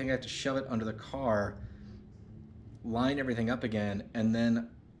done, I think I have to shove it under the car, line everything up again, and then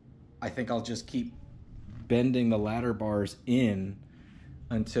I think I'll just keep bending the ladder bars in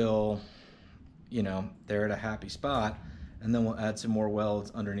until, you know, they're at a happy spot, and then we'll add some more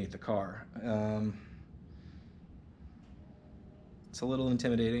welds underneath the car. It's a little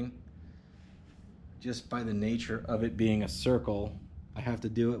intimidating just by the nature of it being a circle. I have to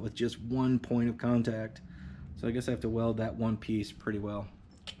do it with just one point of contact, so I guess I have to weld that one piece pretty well.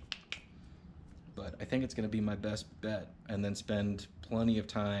 But I think it's going to be my best bet, and then spend plenty of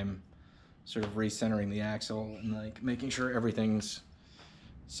time sort of recentering the axle and like making sure everything's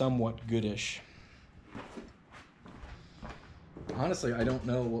somewhat goodish. Honestly, I don't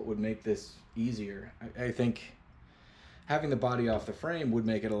know what would make this easier. I think having the body off the frame would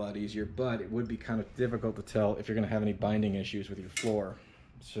make it a lot easier, but it would be kind of difficult to tell if you're going to have any binding issues with your floor.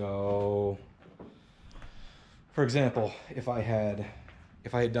 So, for example, if I had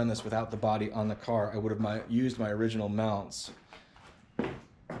done this without the body on the car, I would have used my original mounts.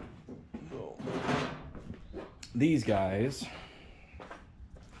 These guys,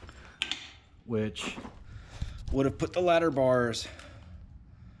 which would have put the ladder bars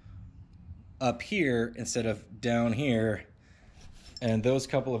up here instead of down here, and those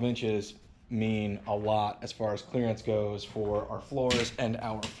couple of inches mean a lot as far as clearance goes for our floors and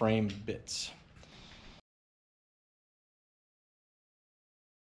our frame bits.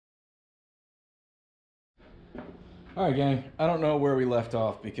 All right, gang, I don't know where we left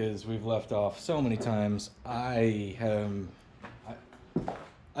off because we've left off so many times. I've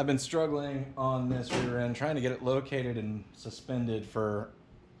been struggling on this rear end, trying to get it located and suspended for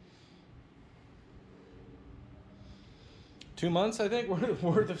 2 months, I think,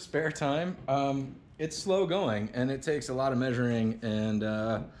 worth of spare time. It's slow going, and it takes a lot of measuring and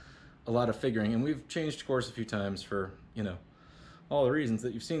a lot of figuring, and we've changed course a few times for, you know, all the reasons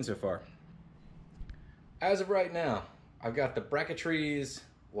that you've seen so far. As of right now, I've got the bracketries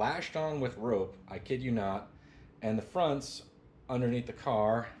lashed on with rope, I kid you not, and the fronts underneath the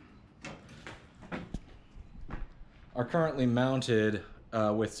car are currently mounted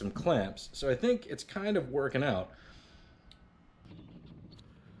with some clamps. So I think it's kind of working out.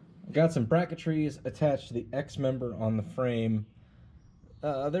 I've got some bracketries attached to the X member on the frame.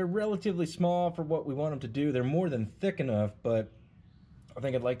 They're relatively small for what we want them to do. They're more than thick enough, but I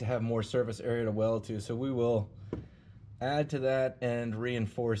think I'd like to have more surface area to weld to, so we will add to that and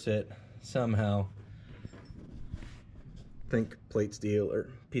reinforce it somehow. Think plate steel or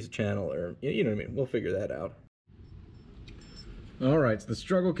piece of channel, or you know what I mean. We'll figure that out. All right, so the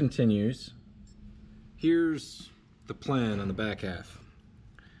struggle continues. Here's the plan on the back half.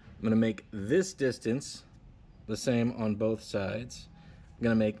 I'm gonna make this distance the same on both sides. I'm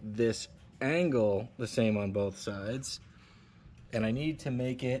gonna make this angle the same on both sides. And I need to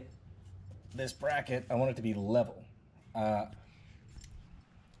make it, this bracket, I want it to be level. Not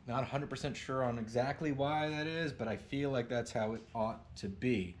 100% sure on exactly why that is, but I feel like that's how it ought to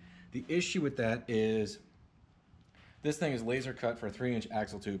be. The issue with that is this thing is laser cut for a 3-inch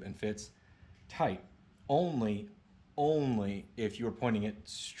axle tube and fits tight. Only if you were pointing it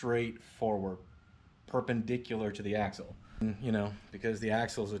straight forward, perpendicular to the axle. You know, because the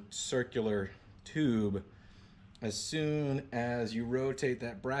axle is a circular tube, as soon as you rotate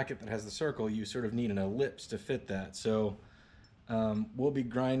that bracket that has the circle, you sort of need an ellipse to fit that. So we'll be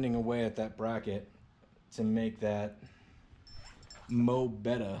grinding away at that bracket to make that mo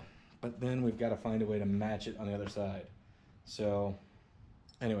better, but then we've got to find a way to match it on the other side. So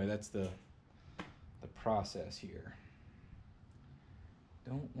anyway, that's the process here.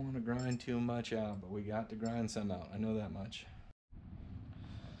 Don't want to grind too much out, but we got to grind some out. I know that much.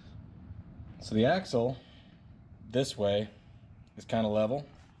 So the axle this way is kind of level.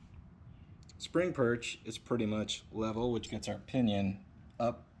 Spring perch is pretty much level, which gets our pinion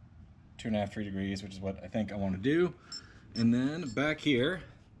up 2.5, 3 degrees, which is what I think I want to do. And then back here,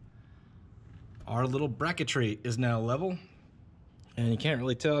 our little bracketry is now level. And you can't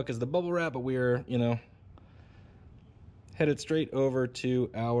really tell because the bubble wrap, but we're, you know, headed straight over to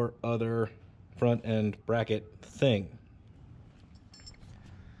our other front end bracket thing.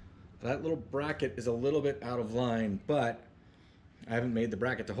 That little bracket is a little bit out of line, but I haven't made the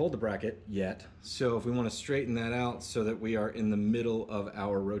bracket to hold the bracket yet. So if we want to straighten that out so that we are in the middle of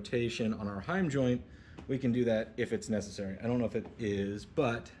our rotation on our Heim joint, we can do that if it's necessary. I don't know if it is,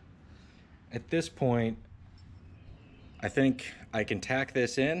 but at this point, I think I can tack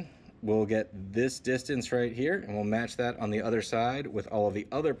this in. We'll get this distance right here, and we'll match that on the other side with all of the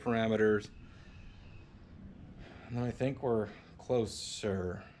other parameters. And then I think we're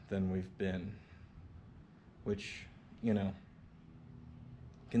closer than we've been, which, you know,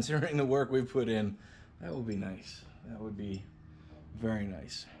 considering the work we've put in, that would be nice. That would be very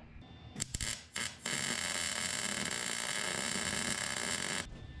nice.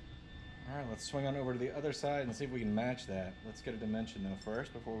 All right, let's swing on over to the other side and see if we can match that. Let's get a dimension though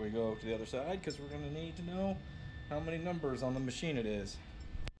first before we go to the other side, because we're gonna need to know how many numbers on the machine it is.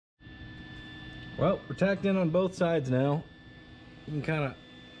 Well, we're tacked in on both sides now. You can kind of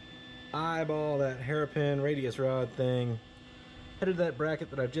eyeball that hairpin radius rod thing headed to that bracket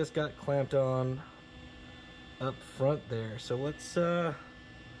that I've just got clamped on up front there. So let's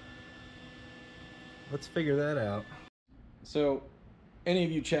figure that out. So any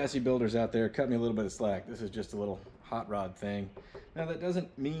of you chassis builders out there, cut me a little bit of slack. This is just a little hot rod thing. Now that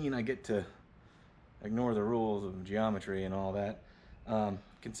doesn't mean I get to ignore the rules of geometry and all that.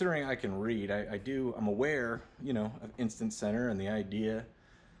 Considering I can read, I'm aware, you know, of instant center and the idea,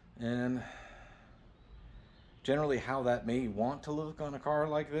 and generally how that may want to look on a car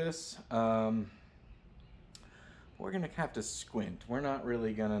like this. We're gonna have to squint. We're not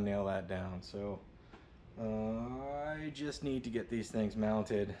really gonna nail that down. So I just need to get these things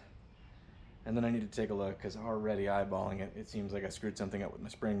mounted, and then I need to take a look, because already eyeballing it, it seems like I screwed something up with my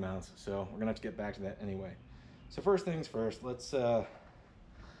spring mounts. So we're gonna have to get back to that anyway. So first things first, let's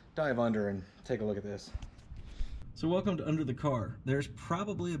dive under and take a look at this. So welcome to under the car. There's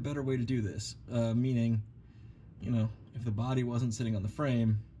probably a better way to do this, meaning, you know, if the body wasn't sitting on the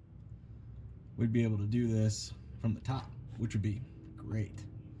frame, we'd be able to do this from the top, which would be great.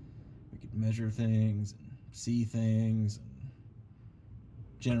 We could measure things and see things and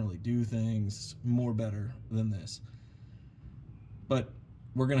generally do things more better than this. But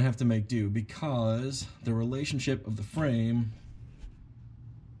we're gonna have to make do, because the relationship of the frame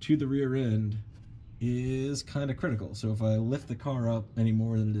to the rear end is kind of critical. So if I lift the car up any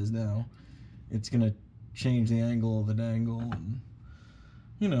more than it is now, it's gonna change the angle of the dangle and,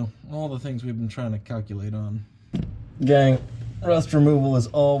 you know, all the things we've been trying to calculate on. Gang, rust removal is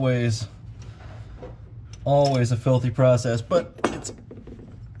always a filthy process, but it's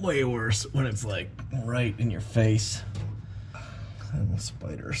way worse when it's like right in your face. And the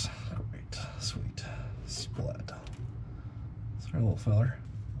spiders, great, sweet, splat. Is there a little feller?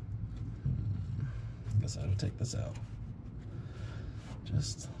 I guess I have to take this out.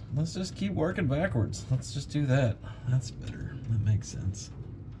 Let's just keep working backwards. Let's just do that. That's better. That makes sense.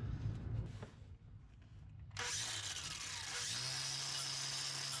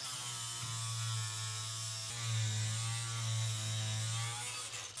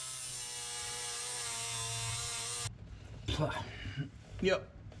 Yep.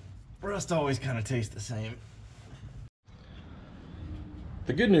 Rust always kind of tastes the same.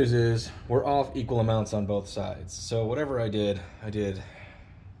 The good news is we're off equal amounts on both sides. So whatever I did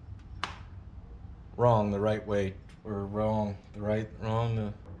wrong the right way, or wrong the right,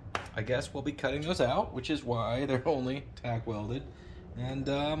 wrong. I guess we'll be cutting those out, which is why they're only tack welded. And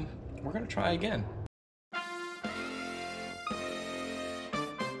we're gonna try again.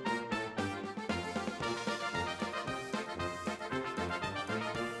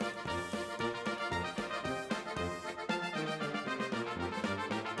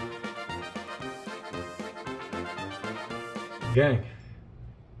 Gang,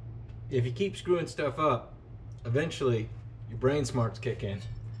 if you keep screwing stuff up, eventually your brain smarts kick in,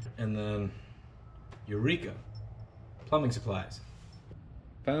 and then eureka, plumbing supplies.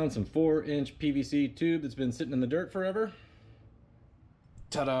 Found some 4-inch PVC tube that's been sitting in the dirt forever.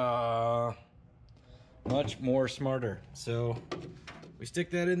 Ta-da! Much more smarter. So we stick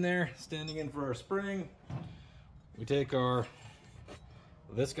that in there, standing in for our spring. We take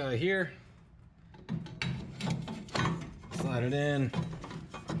this guy here, slide it in,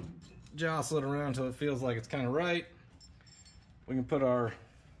 jostle it around until it feels like it's kind of right. We can put our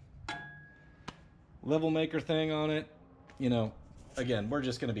level maker thing on it. You know, again, we're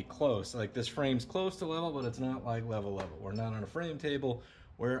just gonna be close. Like, this frame's close to level, but it's not like level. We're not on a frame table.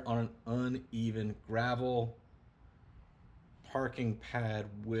 We're on an uneven gravel parking pad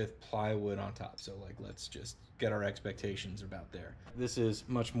with plywood on top. So like, let's just get our expectations about there. This is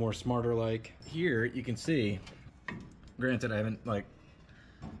much more smarter. Like here, you can see, granted I haven't like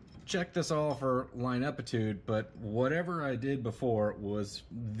check this all for line aptitude, but whatever I did before was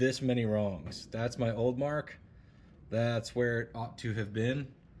this many wrongs. That's my old mark. That's where it ought to have been.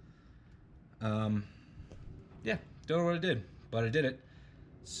 Yeah, don't know what I did, but I did it.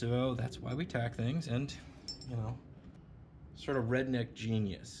 So that's why we tack things, and, you know, sort of redneck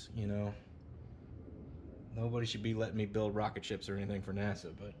genius, you know. Nobody should be letting me build rocket ships or anything for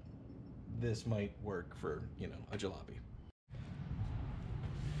NASA, but this might work for, you know, a jalopy.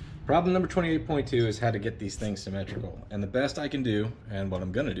 Problem number 28.2 is how to get these things symmetrical. And the best I can do, and what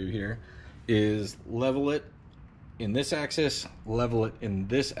I'm gonna do here, is level it in this axis, level it in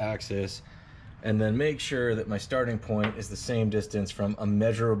this axis, and then make sure that my starting point is the same distance from a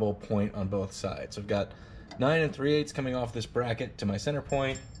measurable point on both sides. So I've got 9 3/8 coming off this bracket to my center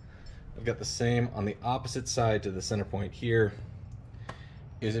point. I've got the same on the opposite side to the center point here.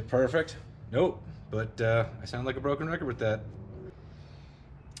 Is it perfect? Nope, but I sound like a broken record with that.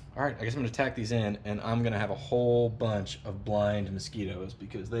 All right, I guess I'm gonna tack these in, and I'm gonna have a whole bunch of blind mosquitoes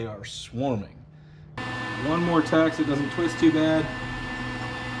because they are swarming. One more tack so it doesn't twist too bad.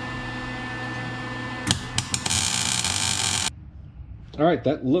 All right,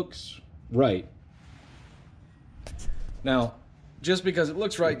 that looks right. Now, just because it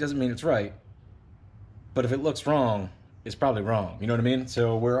looks right doesn't mean it's right. But if it looks wrong, it's probably wrong. You know what I mean?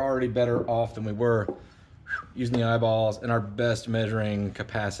 So we're already better off than we were using the eyeballs and our best measuring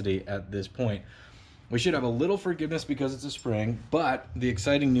capacity at this point. We should have a little forgiveness because it's a spring, but the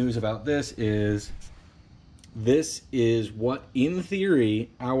exciting news about this is what, in theory,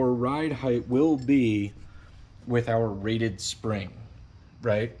 our ride height will be with our rated spring,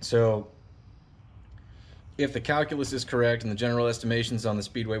 right? So if the calculus is correct and the general estimations on the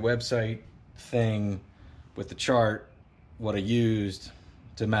Speedway website thing with the chart, what I used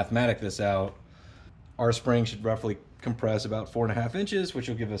to mathematic this out, our spring should roughly compress about 4.5 inches, which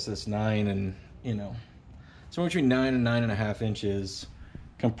will give us this 9 and, you know, somewhere between 9 and 9.5 inches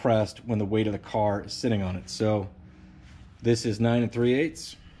compressed when the weight of the car is sitting on it. So this is 9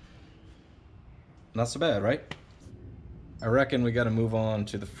 3/8. Not so bad, right? I reckon we got to move on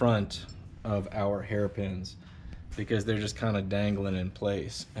to the front of our hairpins because they're just kind of dangling in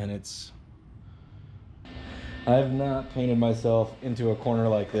place, and I've not painted myself into a corner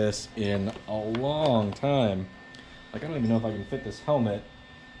like this in a long time. Like, I don't even know if I can fit this helmet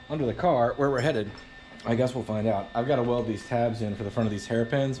under the car where we're headed. I guess we'll find out. I've got to weld these tabs in for the front of these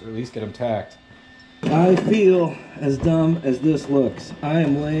hairpins, or at least get them tacked. I feel as dumb as this looks. I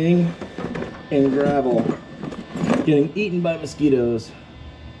am laying in gravel, getting eaten by mosquitoes.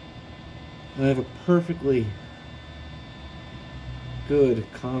 I have a perfectly good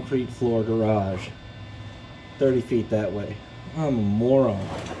concrete floor garage 30 feet that way. I'm a moron.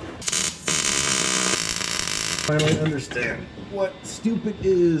 Finally understand what stupid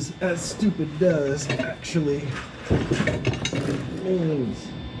is as stupid does actually means.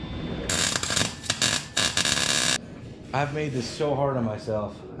 I've made this so hard on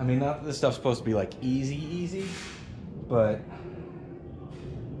myself. I mean, not that this stuff's supposed to be like easy, but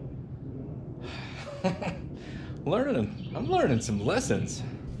I'm learning some lessons.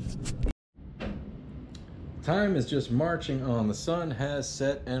 Time is just marching on. The sun has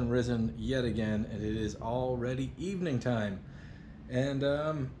set and risen yet again, and it is already evening time. And,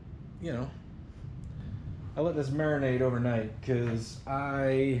 you know, I let this marinate overnight because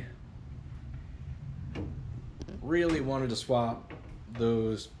I really wanted to swap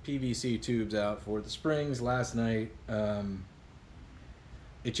those PVC tubes out for the springs last night.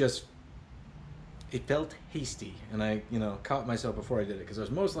 It felt hasty, and I, you know, caught myself before I did it because I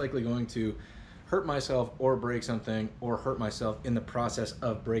was most likely going to hurt myself or break something, or hurt myself in the process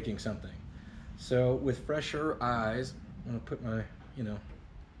of breaking something. So with fresher eyes, I'm gonna put my, you know,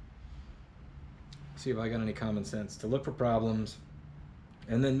 see if I got any common sense to look for problems,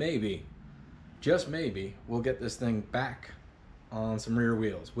 and then maybe, just maybe, we'll get this thing back on some rear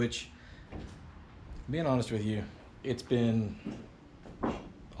wheels, which, being honest with you, it's been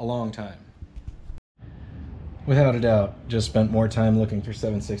a long time. Without a doubt, just spent more time looking for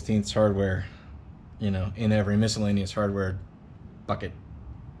 7/16 hardware, you know, in every miscellaneous hardware bucket,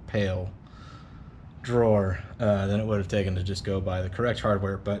 pail, drawer, than it would have taken to just go buy the correct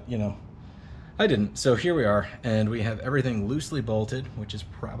hardware, but, you know, I didn't. So here we are, and we have everything loosely bolted, which is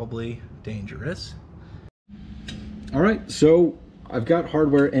probably dangerous. All right, so I've got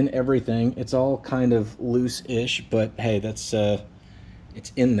hardware in everything. It's all kind of loose-ish, but hey, that's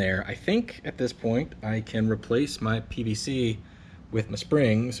it's in there. I think at this point I can replace my PVC with my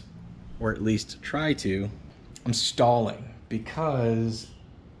springs, or at least try to. I'm stalling because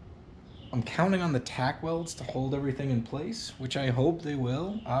I'm counting on the tack welds to hold everything in place, which I hope they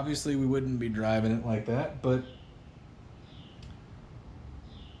will. Obviously, we wouldn't be driving it like that, but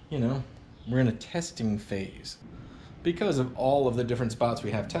you know, we're in a testing phase. Because of all of the different spots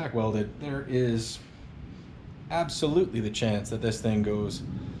we have tack welded, there is absolutely the chance that this thing goes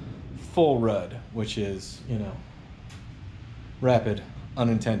full rud, which is, you know, rapid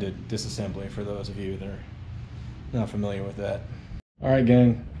unintended disassembly for those of you that are not familiar with that. All right,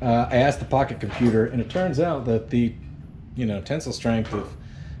 gang, I asked the pocket computer, and it turns out that the, you know, tensile strength of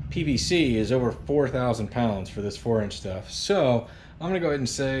PVC is over 4,000 pounds for this 4-inch stuff. So I'm gonna go ahead and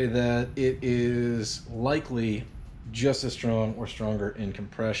say that it is likely just as strong or stronger in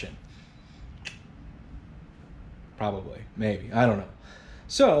compression. Probably, maybe, I don't know.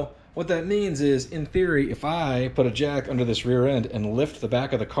 So what that means is, in theory, if I put a jack under this rear end and lift the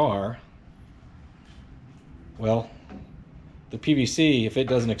back of the car, well, the PVC, if it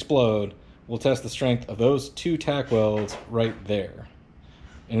doesn't explode, will test the strength of those 2 tack welds right there.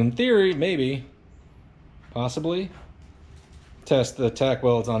 And in theory, maybe, possibly, test the tack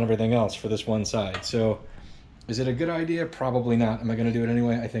welds on everything else for this one side. So is it a good idea? Probably not. Am I going to do it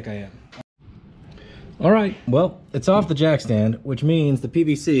anyway? I think I am. All right, well, it's off the jack stand, which means the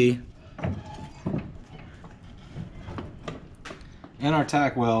PVC and our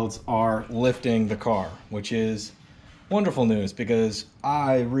tack welds are lifting the car, which is wonderful news because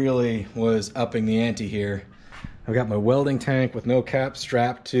I really was upping the ante here. I've got my welding tank with no cap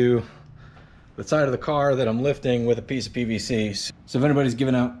strapped to the side of the car that I'm lifting with a piece of PVC. So if anybody's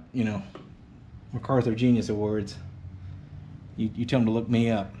giving out, you know, MacArthur Genius Awards, you tell them to look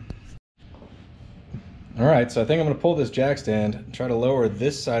me up. All right, so I think I'm gonna pull this jack stand and try to lower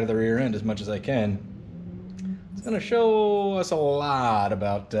this side of the rear end as much as I can. It's gonna show us a lot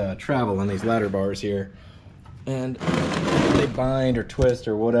about travel on these ladder bars here. And if they bind or twist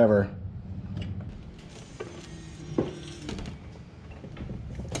or whatever.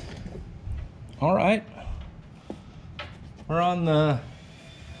 All right, we're on the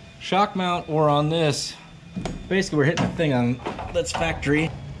shock mount or on this. Basically, we're hitting a thing on that's factory.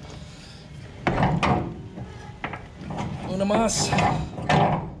 Una más.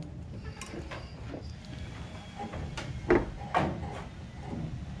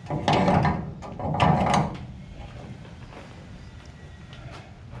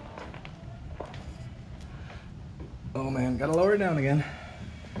 Oh man, gotta lower it down again.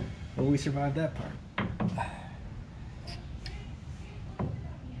 Well, we survived that part.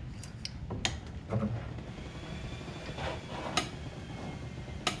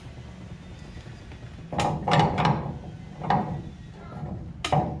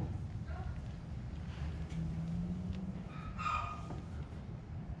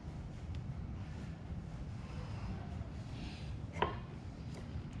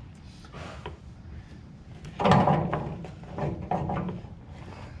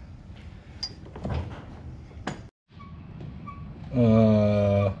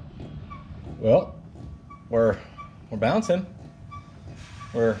 Well, we're bouncing.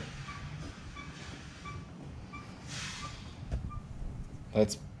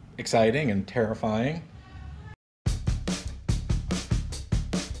 That's exciting and terrifying.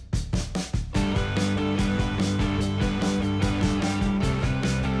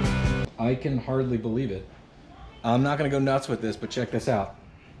 I can hardly believe it. I'm not gonna go nuts with this, but check this out.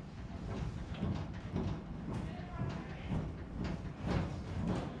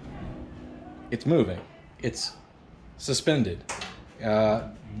 It's moving. It's suspended.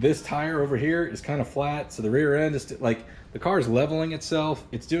 This tire over here is kind of flat, so the rear end is like the car is leveling itself.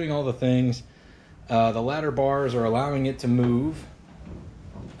 It's doing all the things. The ladder bars are allowing it to move.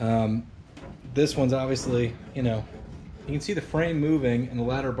 This one's obviously, you know, you can see the frame moving and the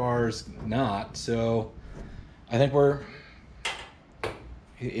ladder bars not. So I think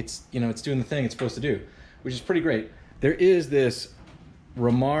it's you know, it's doing the thing it's supposed to do, which is pretty great. There is this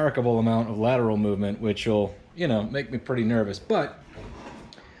remarkable amount of lateral movement, which will, you know, make me pretty nervous. But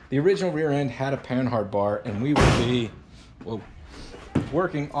the original rear end had a panhard bar, and we will be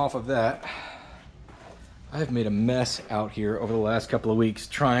working off of that. I've made a mess out here over the last couple of weeks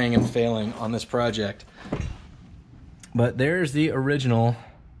trying and failing on this project. But there's the original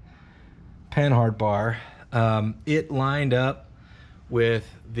panhard bar. It lined up with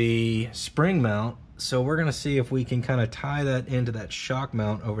the spring mount. So we're gonna see if we can kind of tie that into that shock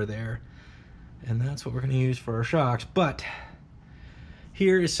mount over there. And that's what we're gonna use for our shocks. But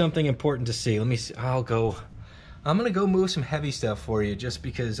here is something important to see. Let me see, I'm gonna go move some heavy stuff for you just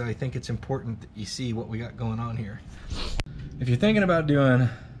because I think it's important that you see what we got going on here. If you're thinking about doing,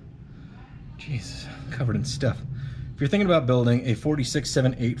 Jesus, I'm covered in stuff. If you're thinking about building a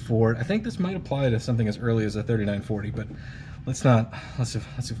 46.78 Ford, I think this might apply to something as early as a 3940, but let's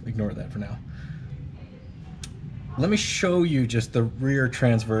ignore that for now. Let me show you just the rear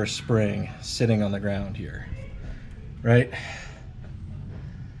transverse spring sitting on the ground here, right?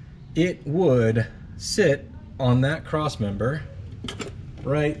 It would sit on that cross member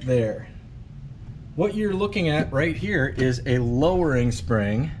right there. What you're looking at right here is a lowering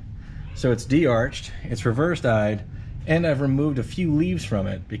spring. So it's de-arched, it's reverse-eyed, and I've removed a few leaves from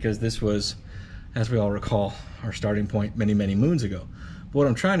it because this was, as we all recall, our starting point many, many moons ago. But what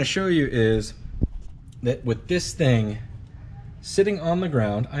I'm trying to show you is that with this thing sitting on the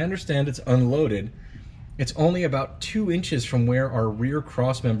ground, I understand it's unloaded, it's only about 2 inches from where our rear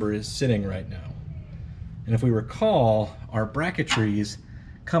crossmember is sitting right now. And if we recall, our bracketries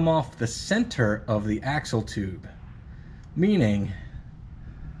come off the center of the axle tube, meaning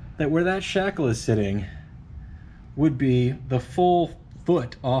that where that shackle is sitting would be the full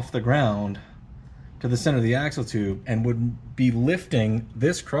foot off the ground to the center of the axle tube and would be lifting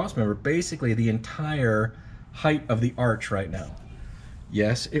this crossmember basically the entire height of the arch right now.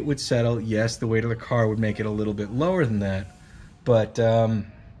 Yes, it would settle. Yes, the weight of the car would make it a little bit lower than that. But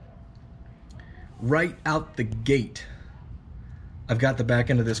right out the gate, I've got the back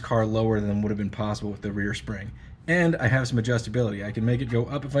end of this car lower than would have been possible with the rear spring. And I have some adjustability. I can make it go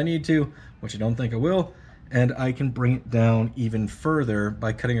up if I need to, which I don't think I will. And I can bring it down even further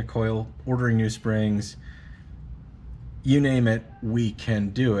by cutting a coil, ordering new springs. You name it, we can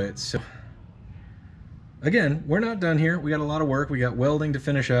do it. So again, we're not done here. We got a lot of work. We got welding to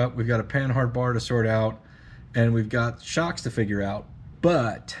finish up. We've got a panhard bar to sort out. And we've got shocks to figure out.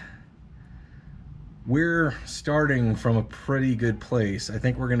 But we're starting from a pretty good place. I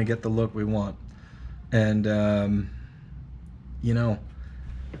think we're going to get the look we want. And, you know,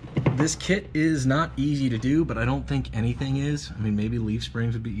 this kit is not easy to do, but I don't think anything is. I mean, maybe leaf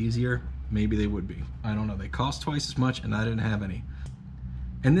springs would be easier. Maybe they would be. I don't know. They cost twice as much, and I didn't have any.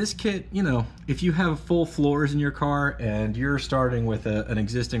 And this kit, you know, if you have full floors in your car and you're starting with an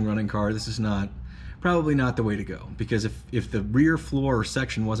existing running car, this is probably not the way to go. Because if the rear floor or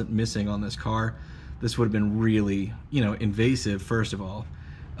section wasn't missing on this car, this would have been really, you know, invasive, first of all.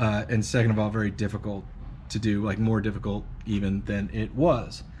 And second of all, very difficult to do, like more difficult even than it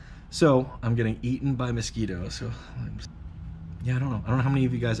was. So I'm getting eaten by mosquitoes. So yeah, I don't know how many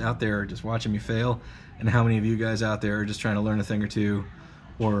of you guys out there are just watching me fail, and how many of you guys out there are just trying to learn a thing or two,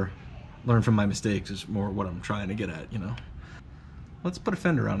 or learn from my mistakes is more what I'm trying to get at, you know. Let's put a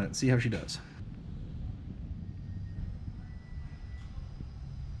fender on it and see how she does.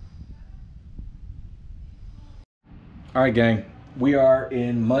 All right, gang. We are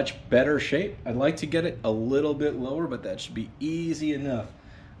in much better shape. I'd like to get it a little bit lower, but that should be easy enough.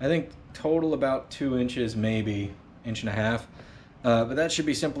 I think total about 2 inches, maybe 1.5 inches. But that should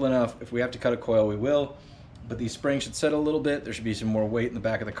be simple enough. If we have to cut a coil, we will. But these springs should settle a little bit. There should be some more weight in the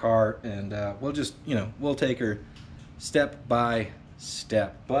back of the car, and we'll just, you know, we'll take her step by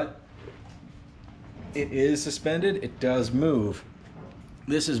step. But it is suspended. It does move.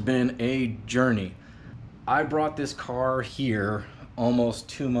 This has been a journey. I brought this car here almost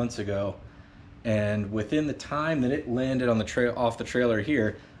 2 months ago, and within the time that it landed on the off the trailer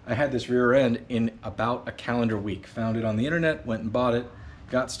here, I had this rear end in about a calendar week. Found it on the internet, went and bought it,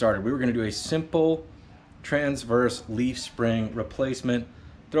 got started. We were going to do a simple transverse leaf spring replacement,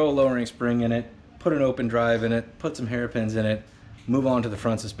 throw a lowering spring in it, put an open drive in it, put some hairpins in it, move on to the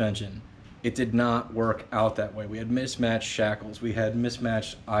front suspension. It did not work out that way. We had mismatched shackles, we had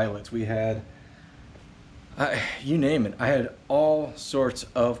mismatched eyelets, we had you name it. I had all sorts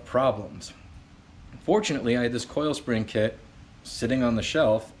of problems. Fortunately, I had this coil spring kit sitting on the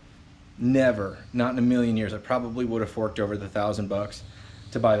shelf. Never, not in a million years, I probably would have forked over the $1,000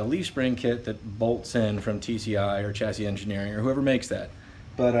 to buy the leaf spring kit that bolts in from TCI or Chassis Engineering or whoever makes that.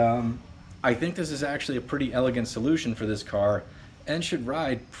 But I think this is actually a pretty elegant solution for this car and should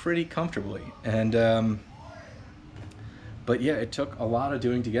ride pretty comfortably. And but yeah, it took a lot of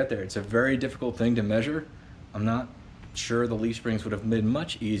doing to get there. It's a very difficult thing to measure. I'm not sure the leaf springs would have been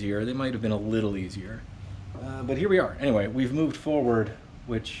much easier. They might have been a little easier. But here we are. Anyway, we've moved forward,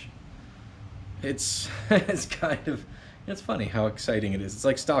 which it's kind of, it's funny how exciting it is. It's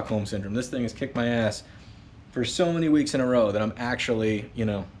like Stockholm Syndrome. This thing has kicked my ass for so many weeks in a row that I'm actually, you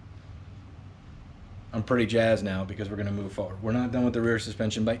know, I'm pretty jazzed now because we're going to move forward. We're not done with the rear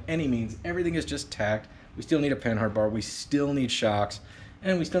suspension by any means. Everything is just tacked. We still need a panhard bar. We still need shocks.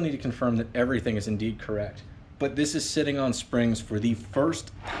 And we still need to confirm that everything is indeed correct. But this is sitting on springs for the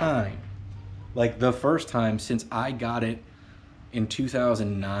first time, like the first time since I got it in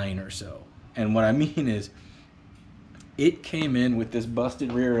 2009 or so. And what I mean is, it came in with this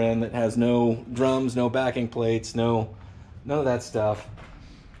busted rear end that has no drums, no backing plates, none of that stuff,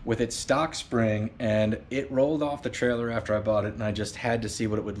 with its stock spring, and it rolled off the trailer after I bought it, and I just had to see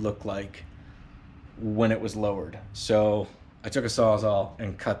what it would look like when it was lowered. So I took a Sawzall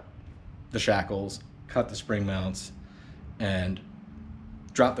and cut the shackles, cut the spring mounts, and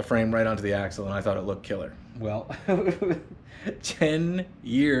dropped the frame right onto the axle, and I thought it looked killer. Well, 10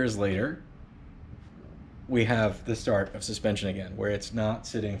 years later, we have the start of suspension again, where it's not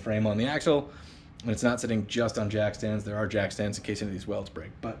sitting frame on the axle, and it's not sitting just on jack stands. There are jack stands in case any of these welds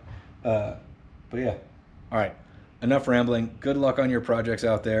break. But yeah. All right, enough rambling. Good luck on your projects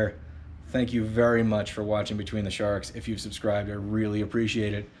out there. Thank you very much for watching Between the Sharks. If you've subscribed, I really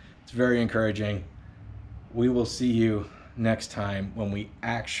appreciate it. It's very encouraging. We will see you next time when we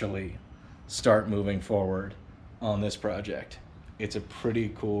actually start moving forward on this project. It's a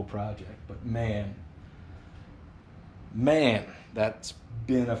pretty cool project, but man, that's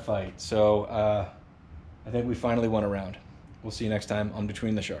been a fight. So I think we finally won a round. We'll see you next time on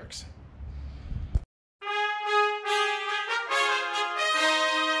Between the Sharks.